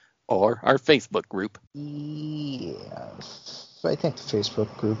unholymofos@gmail.com or our Facebook group. Yeah, I think the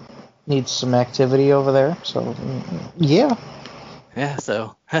Facebook group needs some activity over there. So yeah. Yeah.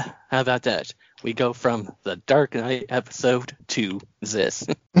 So how about that? We go from the Dark Knight episode to this.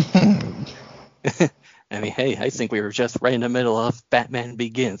 I mean, hey, I think we were just right in the middle of Batman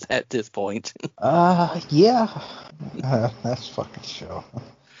Begins at this point. Yeah. That's fucking show.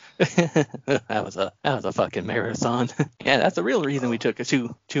 That was a fucking marathon. Yeah, that's the real reason we took a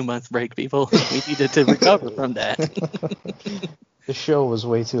two month break, people. We needed to recover from that. The show was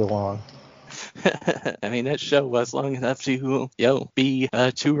way too long. I mean, that show was long enough to, be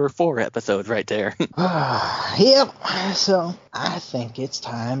 2 or 4 episodes right there. Yep. So I think it's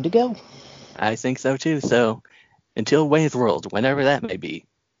time to go. I think so too. So until Wayne's World, whenever that may be,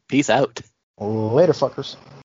 peace out. Later, fuckers.